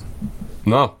for it.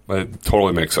 No, it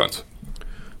totally makes sense.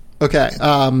 Okay.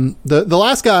 The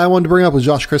last guy I wanted to bring up was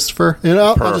Josh Christopher.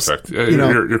 Perfect.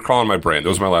 You're calling my brain.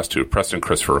 Those are my last two. Preston,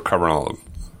 Christopher, covering all of them.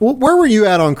 Well, where were you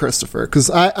at on Christopher? Because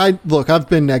I've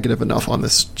been negative enough on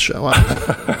this show.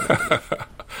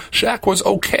 Shaq was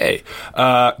okay.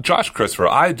 Josh Christopher,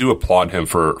 I do applaud him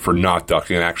for not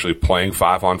ducking and actually playing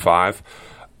 5-on-5.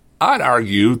 I'd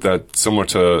argue that similar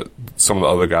to some of the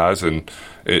other guys, and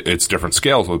it's different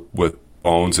scales with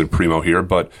Bones and Primo here,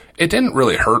 but it didn't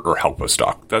really hurt or help us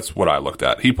duck. That's what I looked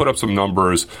at. He put up some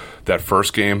numbers that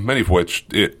first game, many of which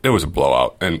it was a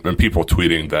blowout, and people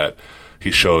tweeting that he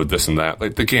showed this and that.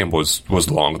 Like, the game was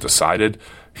long decided.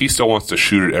 He still wants to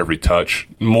shoot at every touch.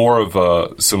 More of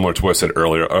a, similar to what I said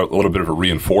earlier, a little bit of a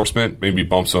reinforcement. Maybe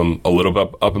bumps him a little bit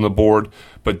up on the board,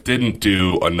 but didn't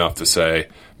do enough to say,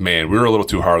 man, we were a little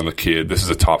too hard on the kid. This is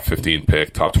a top 15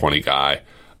 pick, top 20 guy.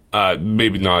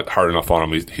 Maybe not hard enough on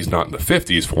him. He's not in the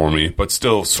 50s for me, but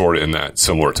still sort of in that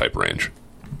similar type range.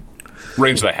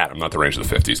 Range that I had him, not the range of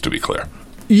the 50s, to be clear.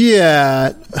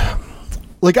 Yeah.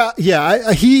 Like,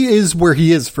 he is where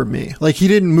he is for me. Like, he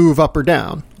didn't move up or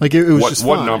down. Like, it was just fine.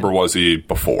 What number was he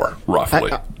before,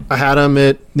 roughly? I had him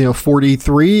at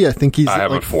 43. I think I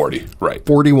have him at 40, right?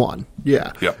 41.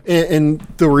 Yeah. Yep. And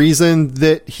the reason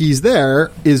that he's there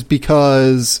is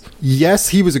because, yes,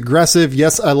 he was aggressive.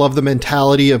 Yes, I love the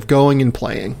mentality of going and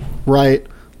playing. Right.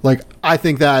 Like, I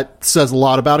think that says a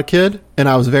lot about a kid, and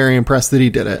I was very impressed that he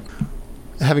did it.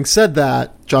 Having said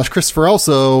that, Josh Christopher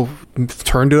also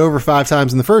turned it over 5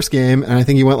 times in the first game, and I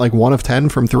think he went like 1 of 10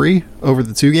 from 3 over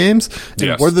the 2 games. And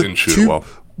yes, didn't shoot well.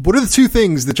 What are the 2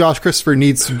 things that Josh Christopher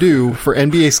needs to do for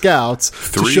NBA scouts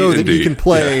to show that he can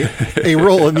play a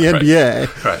role in the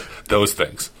NBA? Right, those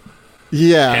things.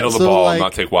 Yeah, handle the ball,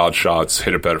 not take wild shots,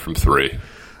 hit it better from 3.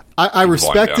 I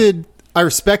respected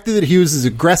that he was as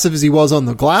aggressive as he was on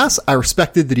the glass. I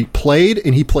respected that he played,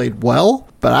 and he played well.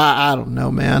 But I don't know,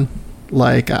 man.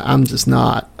 Like, I'm just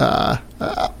not,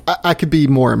 I could be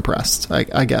more impressed,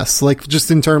 I guess. Like,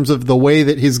 just in terms of the way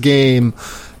that his game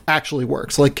actually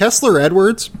works. Like, Kessler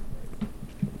Edwards,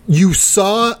 you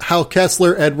saw how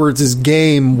Kessler Edwards'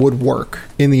 game would work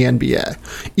in the NBA,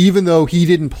 even though he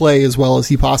didn't play as well as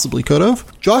he possibly could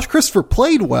have. Josh Christopher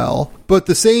played well, but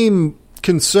the same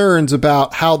concerns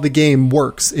about how the game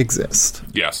works exist.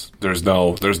 Yes, there's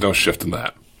no shift in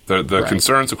that. The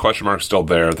concerns, the question marks, still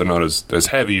there. They're not as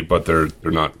heavy, but they're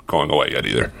not going away yet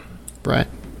either. Right.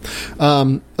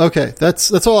 Okay,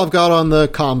 that's all I've got on the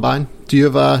combine. Do you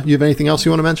have anything else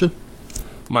you want to mention?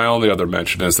 My only other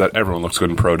mention is that everyone looks good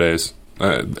in pro days.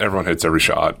 Everyone hits every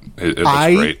shot. It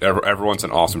looks great. Everyone's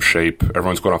in awesome shape.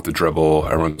 Everyone's going off the dribble.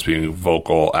 Everyone's being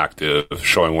vocal, active,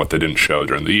 showing what they didn't show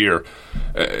during the year.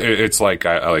 It's like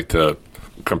I like to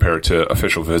compare it to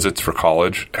official visits for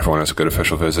college. Everyone has a good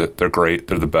official visit. They're great.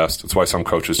 They're the best. That's why some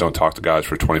coaches don't talk to guys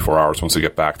for 24 hours once they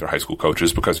get back. They're high school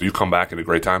coaches, because if you come back in a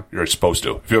great time, you're supposed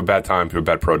to. If you have a bad time, if you have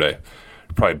a bad pro day,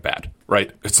 you're probably bad, right?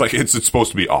 It's like it's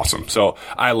supposed to be awesome. So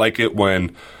I like it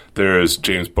when there's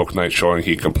James Bouknight showing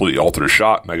he completely altered his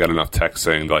shot, and I got enough text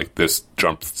saying like this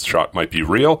jump shot might be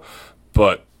real,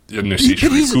 but you see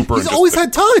Sharife Cooper. He's always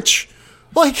had touch.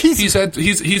 Like he's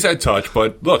had touch,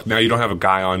 but look, now you don't have a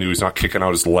guy on you who's not kicking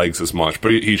out his legs as much,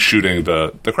 but he's shooting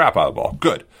the crap out of the ball.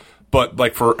 Good. But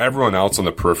like for everyone else on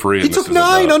the periphery, he took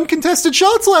 9 uncontested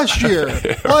shots last year.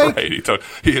 Right,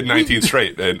 he had 19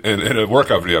 straight in a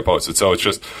workout video I posted. So it's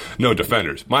just no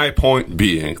defenders. My point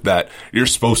being that you're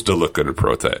supposed to look good at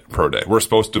pro day. We're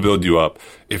supposed to build you up.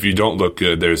 If you don't look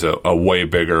good, there's a way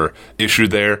bigger issue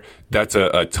there. That's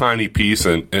a tiny piece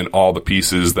in all the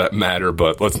pieces that matter.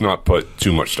 But let's not put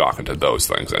too much stock into those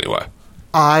things anyway.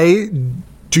 I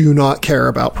do not care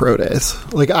about pro days.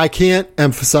 Like, I can't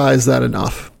emphasize that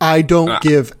enough. I don't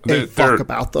give a fuck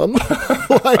about them.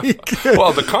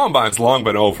 Well, the combine's long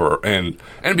been over, and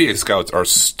NBA scouts are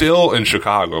still in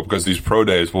Chicago because these pro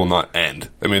days will not end.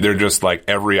 I mean, they're just like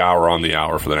every hour on the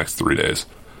hour for the next 3 days.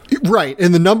 Right.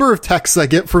 And the number of texts I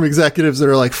get from executives that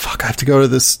are like, fuck, I have to go to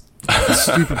this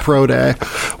stupid pro day.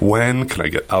 When can I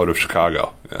get out of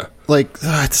Chicago? Yeah. Like,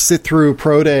 to sit through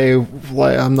pro day,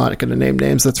 like, I'm not going to name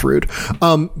names. That's rude.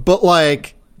 But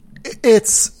like,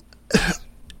 it's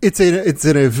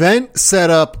an event set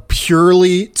up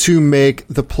purely to make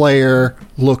the player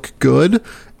look good.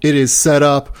 It is set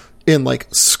up in like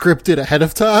scripted ahead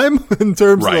of time in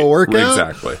terms of the workout.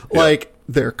 Exactly. Like,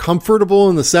 they're comfortable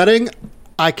in the setting.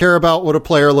 I care about what a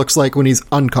player looks like when he's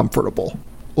uncomfortable.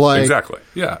 Like, exactly.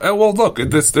 Yeah. Well, look,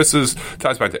 this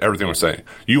ties back to everything we're saying.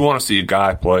 You want to see a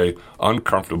guy play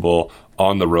uncomfortable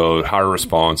on the road, higher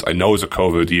response. I know it was a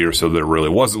COVID year, so there really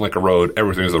wasn't like a road.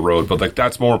 Everything is a road, but like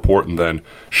that's more important than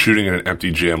shooting in an empty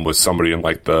gym with somebody in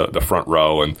like the front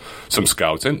row and some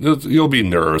scouts. And you'll be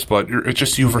nervous, but it's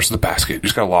just you versus the basket. You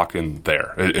just got to lock in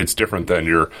there. It's different than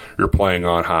you're playing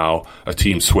on how a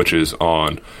team switches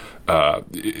on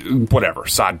whatever,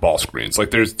 side ball screens.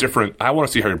 Like there's different, I want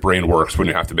to see how your brain works when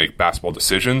you have to make basketball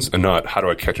decisions and not how do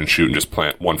I catch and shoot and just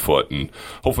plant 1 foot and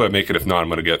hopefully I make it. If not, I'm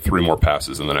going to get 3 more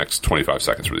passes in the next 25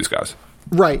 seconds for these guys.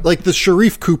 Right. Like the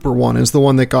Sharife Cooper one is the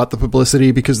one that got the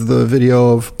publicity because of the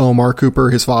video of Omar Cooper,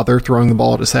 his father, throwing the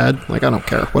ball at his head. Like, I don't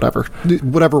care.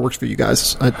 Whatever works for you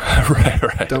guys. I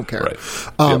don't care.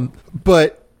 Right.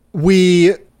 But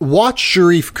we watch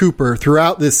Sharife Cooper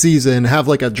throughout this season have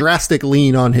like a drastic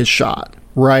lean on his shot,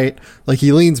 right? Like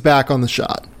he leans back on the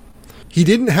shot. He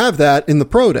didn't have that in the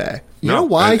pro day. You know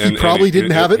why he probably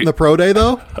didn't have it in the pro day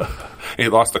though? He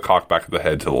lost the cock back of the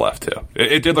head to the left too.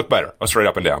 It did look better, straight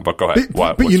up and down. But go ahead.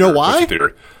 But you know why?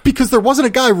 Because there wasn't a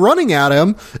guy running at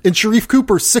him, and Sharife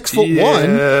Cooper's 6'1"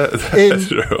 and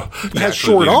true. Has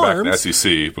short arms. Back in the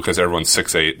SEC because everyone's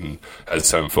 6'8" and has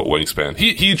 7-foot wingspan.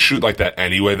 He'd shoot like that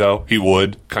anyway, though. He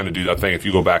would kind of do that thing. If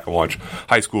you go back and watch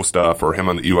high school stuff or him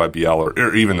on the UIBL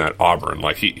or even that Auburn,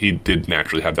 like he did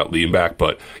naturally have that lean back.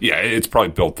 But yeah, it's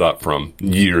probably built up from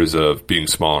years of being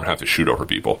small and have to shoot over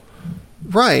people.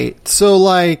 Right. So,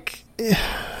 like,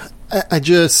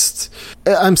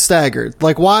 I'm staggered.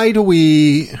 Like, why do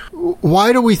we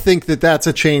think that that's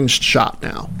a changed shot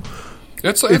now?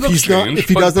 If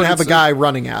he doesn't have a guy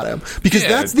running at him, because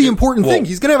that's the important thing.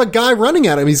 He's going to have a guy running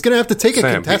at him. He's going to have to take a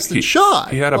contested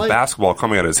shot. He had a basketball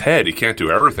coming at his head. He can't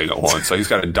do everything at once, so he's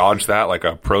got to dodge that like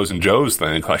a pros and Joes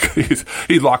thing. Like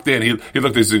he locked in. He looked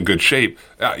like he's in good shape.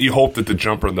 You hope that the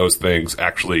jumper and those things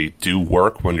actually do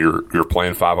work when you're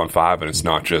playing 5-on-5, and it's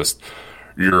not just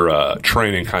you're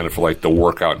training kind of for like the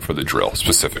workout and for the drill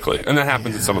specifically. And that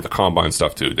happens in some of the combine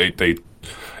stuff too. They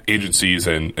agencies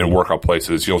and workout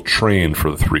places, you'll train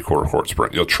for the 3/4 court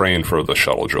sprint. You'll train for the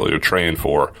shuttle drill. You'll train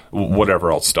for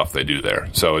whatever else stuff they do there.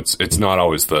 So it's not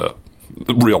always the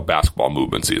real basketball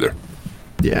movements either.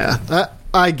 Yeah,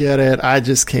 I get it. I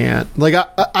just can't. Like,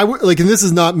 I like, and this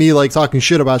is not me like talking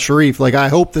shit about Sharife. Like, I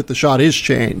hope that the shot is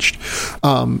changed.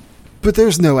 But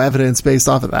there's no evidence based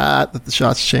off of that the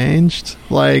shot's changed.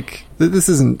 Like, this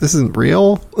isn't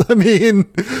real. I mean,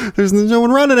 there's no one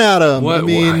running at him. I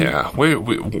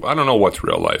don't know what's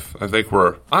real life. I think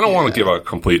I don't want to give a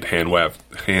complete hand wave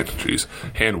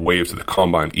to the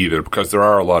combine either, because there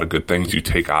are a lot of good things you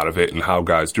take out of it and how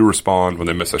guys do respond when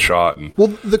they miss a shot. And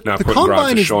now the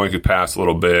combine is showing you pass a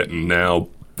little bit, and now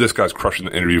this guy's crushing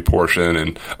the interview portion,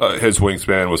 and his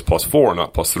wingspan was +4,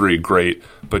 not +3. Great,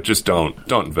 but just don't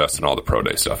invest in all the pro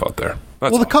day stuff out there.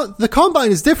 That's well, the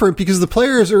combine is different because the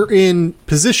players are in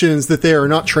positions that they are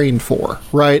not trained for,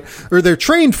 right? Or they're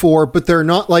trained for, but they're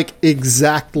not like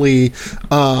exactly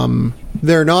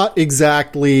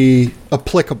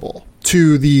applicable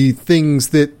to the things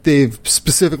that they've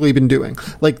specifically been doing.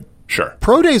 Like, sure,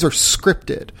 pro days are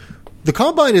scripted. The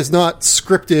combine is not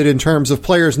scripted in terms of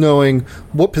players knowing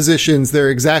what positions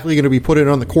they're exactly going to be put in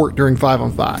on the court during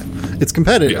 5-on-5. It's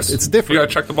competitive. Yes. It's different. You got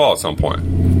to check the ball at some point.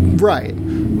 Right.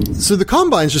 So the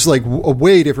combine is just like a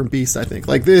way different beast, I think.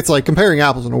 Like, it's like comparing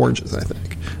apples and oranges, I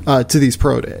think, to these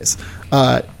pro days.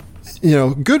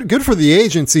 Good for the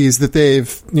agencies that they've,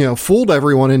 fooled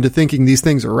everyone into thinking these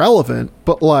things are relevant,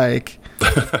 but like,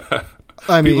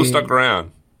 people stuck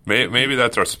around. Maybe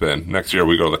that's our spin. Next year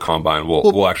we go to the combine.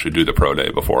 We'll actually do the pro day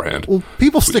beforehand. Well,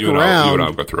 people stick around. You and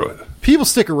I'll go through it. People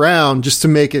stick around just to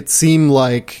make it seem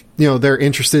like they're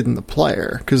interested in the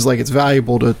player because like it's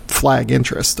valuable to flag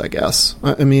interest. I guess.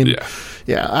 I mean,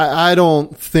 I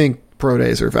don't think pro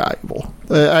days are valuable.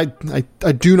 I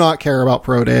do not care about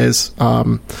pro days.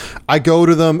 I go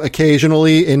to them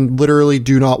occasionally and literally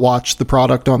do not watch the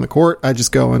product on the court. I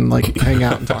just go and like hang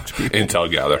out and talk to people.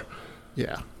 Intel gather.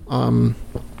 Yeah.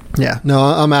 No,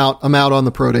 I'm out on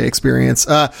the pro day experience.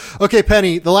 Okay,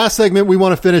 Penny, the last segment we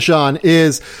want to finish on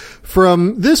is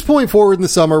from this point forward in the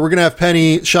summer, we're going to have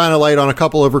Penny shine a light on a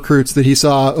couple of recruits that he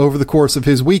saw over the course of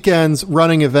his weekends,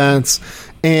 running events.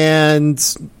 And,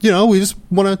 we just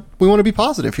want to be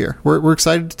positive here. We're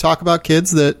excited to talk about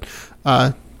kids that,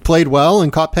 played well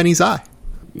and caught Penny's eye.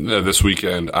 This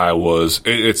weekend,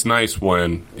 it's nice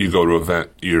when you go to an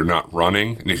event, you're not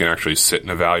running, and you can actually sit and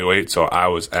evaluate. So I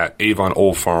was at Avon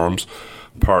Old Farms,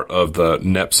 part of the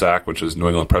NEPSAC, which is New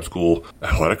England Prep School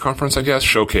Athletic Conference, I guess,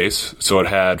 showcase. So it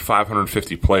had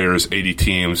 550 players, 80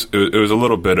 teams. It was a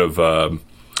little bit of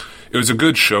it was a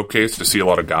good showcase to see a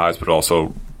lot of guys, but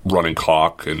also running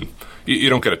clock, and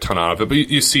you don't get a ton out of it, but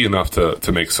you see enough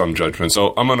to make some judgment.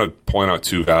 So I'm going to point out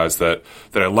two guys that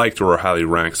I liked or were highly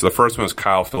ranked. So the first one is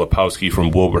Kyle Filipowski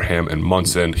from Wilbraham and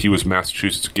Munson. He was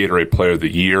Massachusetts Gatorade Player of the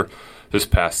Year this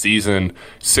past season.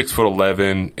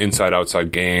 6'11",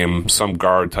 inside-outside game, some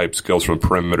guard-type skills from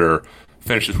perimeter.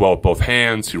 Finishes well with both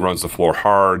hands. He runs the floor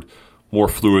hard. More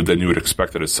fluid than you would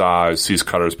expect at his size, sees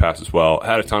cutters, passes well.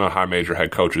 Had a ton of high major head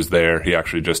coaches there. He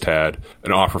actually just had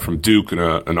an offer from Duke and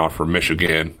an offer from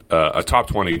Michigan. A top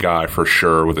 20 guy for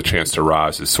sure with a chance to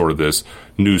rise is sort of this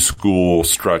new school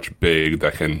stretch big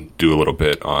that can do a little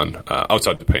bit on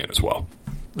outside the paint as well.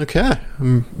 Okay.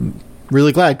 I'm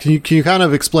really glad. Can you kind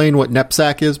of explain what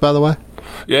NEPSAC is, by the way?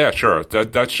 Yeah, sure.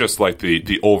 That's just like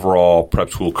the overall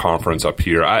prep school conference up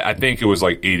here. I think it was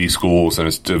like 80 schools, and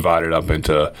it's divided up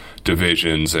into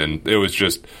divisions, and it was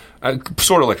just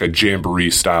sort of like a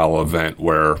jamboree style event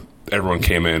where everyone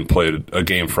came in, played a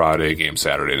game Friday, a game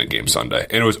Saturday, and a game Sunday,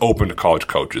 and it was open to college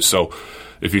coaches. So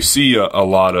if you see a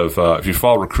lot of if you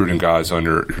follow recruiting guys on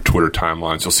your Twitter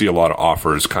timelines, you'll see a lot of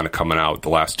offers kind of coming out the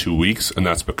last 2 weeks, and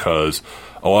that's because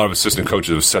a lot of assistant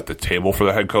coaches have set the table for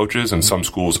the head coaches, and some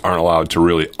schools aren't allowed to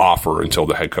really offer until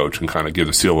the head coach can kind of give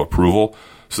the seal of approval.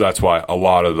 So that's why a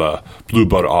lot of the blue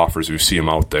blood offers, if you see them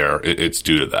out there, it's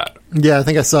due to that. Yeah, I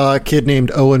think I saw a kid named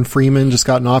Owen Freeman just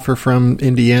got an offer from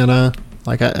Indiana.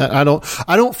 Like I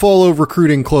don't follow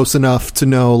recruiting close enough to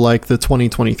know like the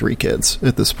 2023 kids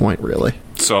at this point, really.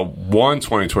 So one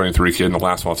 2023 kid, and the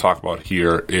last one I'll talk about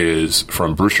here is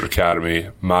from Brewster Academy,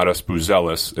 Matas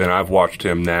Buzelis, and I've watched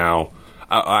him now.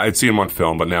 I'd seen him on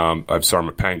film, but now I've saw him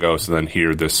at Pangos, and then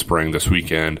here this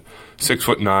weekend.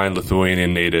 6'9",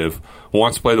 Lithuanian native,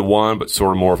 wants to play the one, but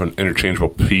sort of more of an interchangeable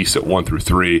piece at 1 through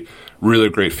 3. Really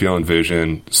great feel and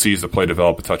vision, sees the play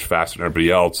develop a touch faster than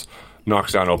everybody else,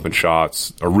 knocks down open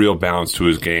shots, a real balance to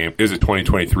his game, is a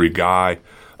 2023 guy,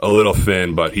 a little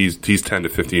thin, but he's 10 to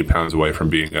 15 pounds away from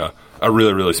being a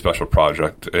really, really special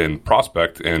project and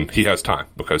prospect, and he has time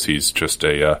because he's just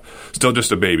still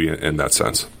just a baby in that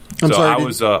sense. I'm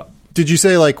sorry, did you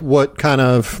say like what kind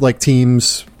of like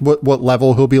teams, what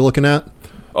level he'll be looking at?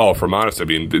 Oh, for Matas, I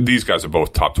mean, these guys are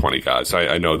both top 20 guys.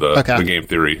 I know the game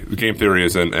theory. The game theory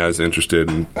isn't as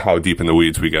interested in how deep in the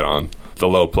weeds we get on the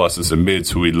low pluses and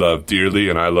mids who we love dearly,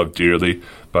 and I love dearly,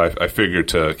 but I figured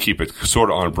to keep it sort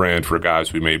of on brand for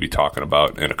guys we may be talking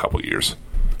about in a couple of years.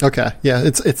 Okay, yeah,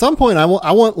 it's at some point I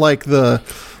want the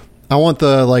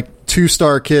like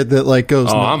 2-star kid that like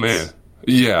goes. Oh, nuts. I'm in.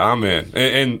 Yeah, I'm in.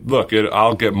 And look,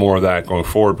 I'll get more of that going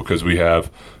forward because we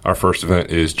have our first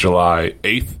event is July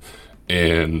 8th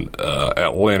in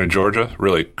Atlanta, Georgia,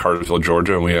 really Cartersville,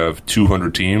 Georgia, and we have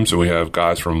 200 teams, and we have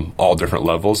guys from all different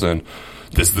levels, and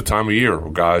this is the time of year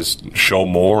where guys show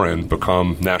more and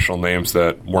become national names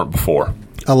that weren't before.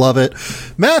 I love it.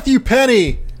 Matthew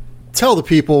Penny, tell the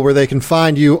people where they can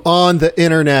find you on the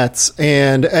internet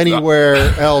and anywhere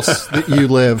else that you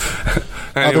live.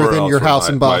 Other than your house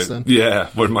in Boston.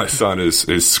 When my son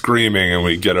is screaming and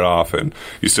we get it off and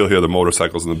you still hear the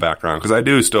motorcycles in the background. Because I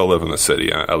do still live in the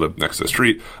city. I live next to the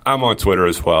street. I'm on Twitter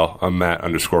as well. I'm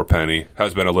Matt_Penny.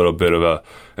 Has been a little bit of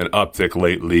an uptick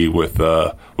lately with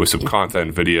some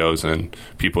content videos and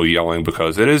people yelling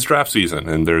because it is draft season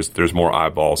and there's more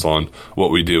eyeballs on what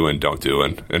we do and don't do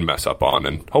and mess up on.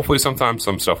 And hopefully sometimes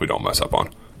some stuff we don't mess up on.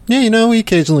 Yeah, we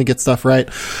occasionally get stuff right.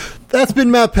 That's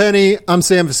been Matt Penny. I'm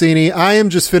Sam Vecini. I am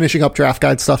just finishing up draft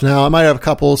guide stuff now. I might have a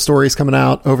couple of stories coming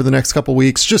out over the next couple of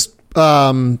weeks, just,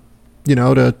 to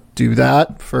do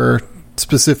that for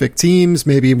specific teams,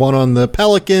 maybe one on the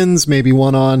Pelicans, maybe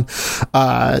one on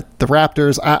the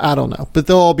Raptors. I don't know, but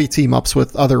they'll all be team ups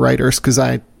with other writers because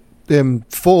I am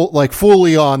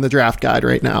fully on the draft guide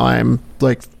right now. I'm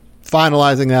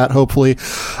finalizing that, hopefully.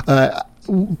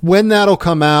 When that'll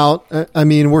come out,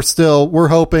 we're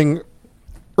hoping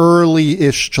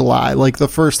early-ish July, like the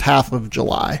first half of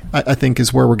July, I think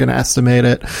is where we're going to estimate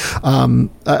it.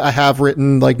 I have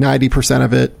written like 90%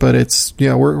 of it, but it's,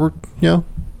 we're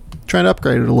trying to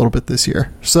upgrade it a little bit this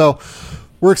year. So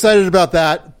we're excited about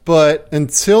that. But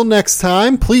until next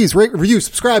time, please rate, review,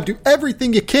 subscribe, do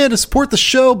everything you can to support the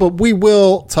show, but we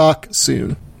will talk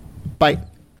soon. Bye.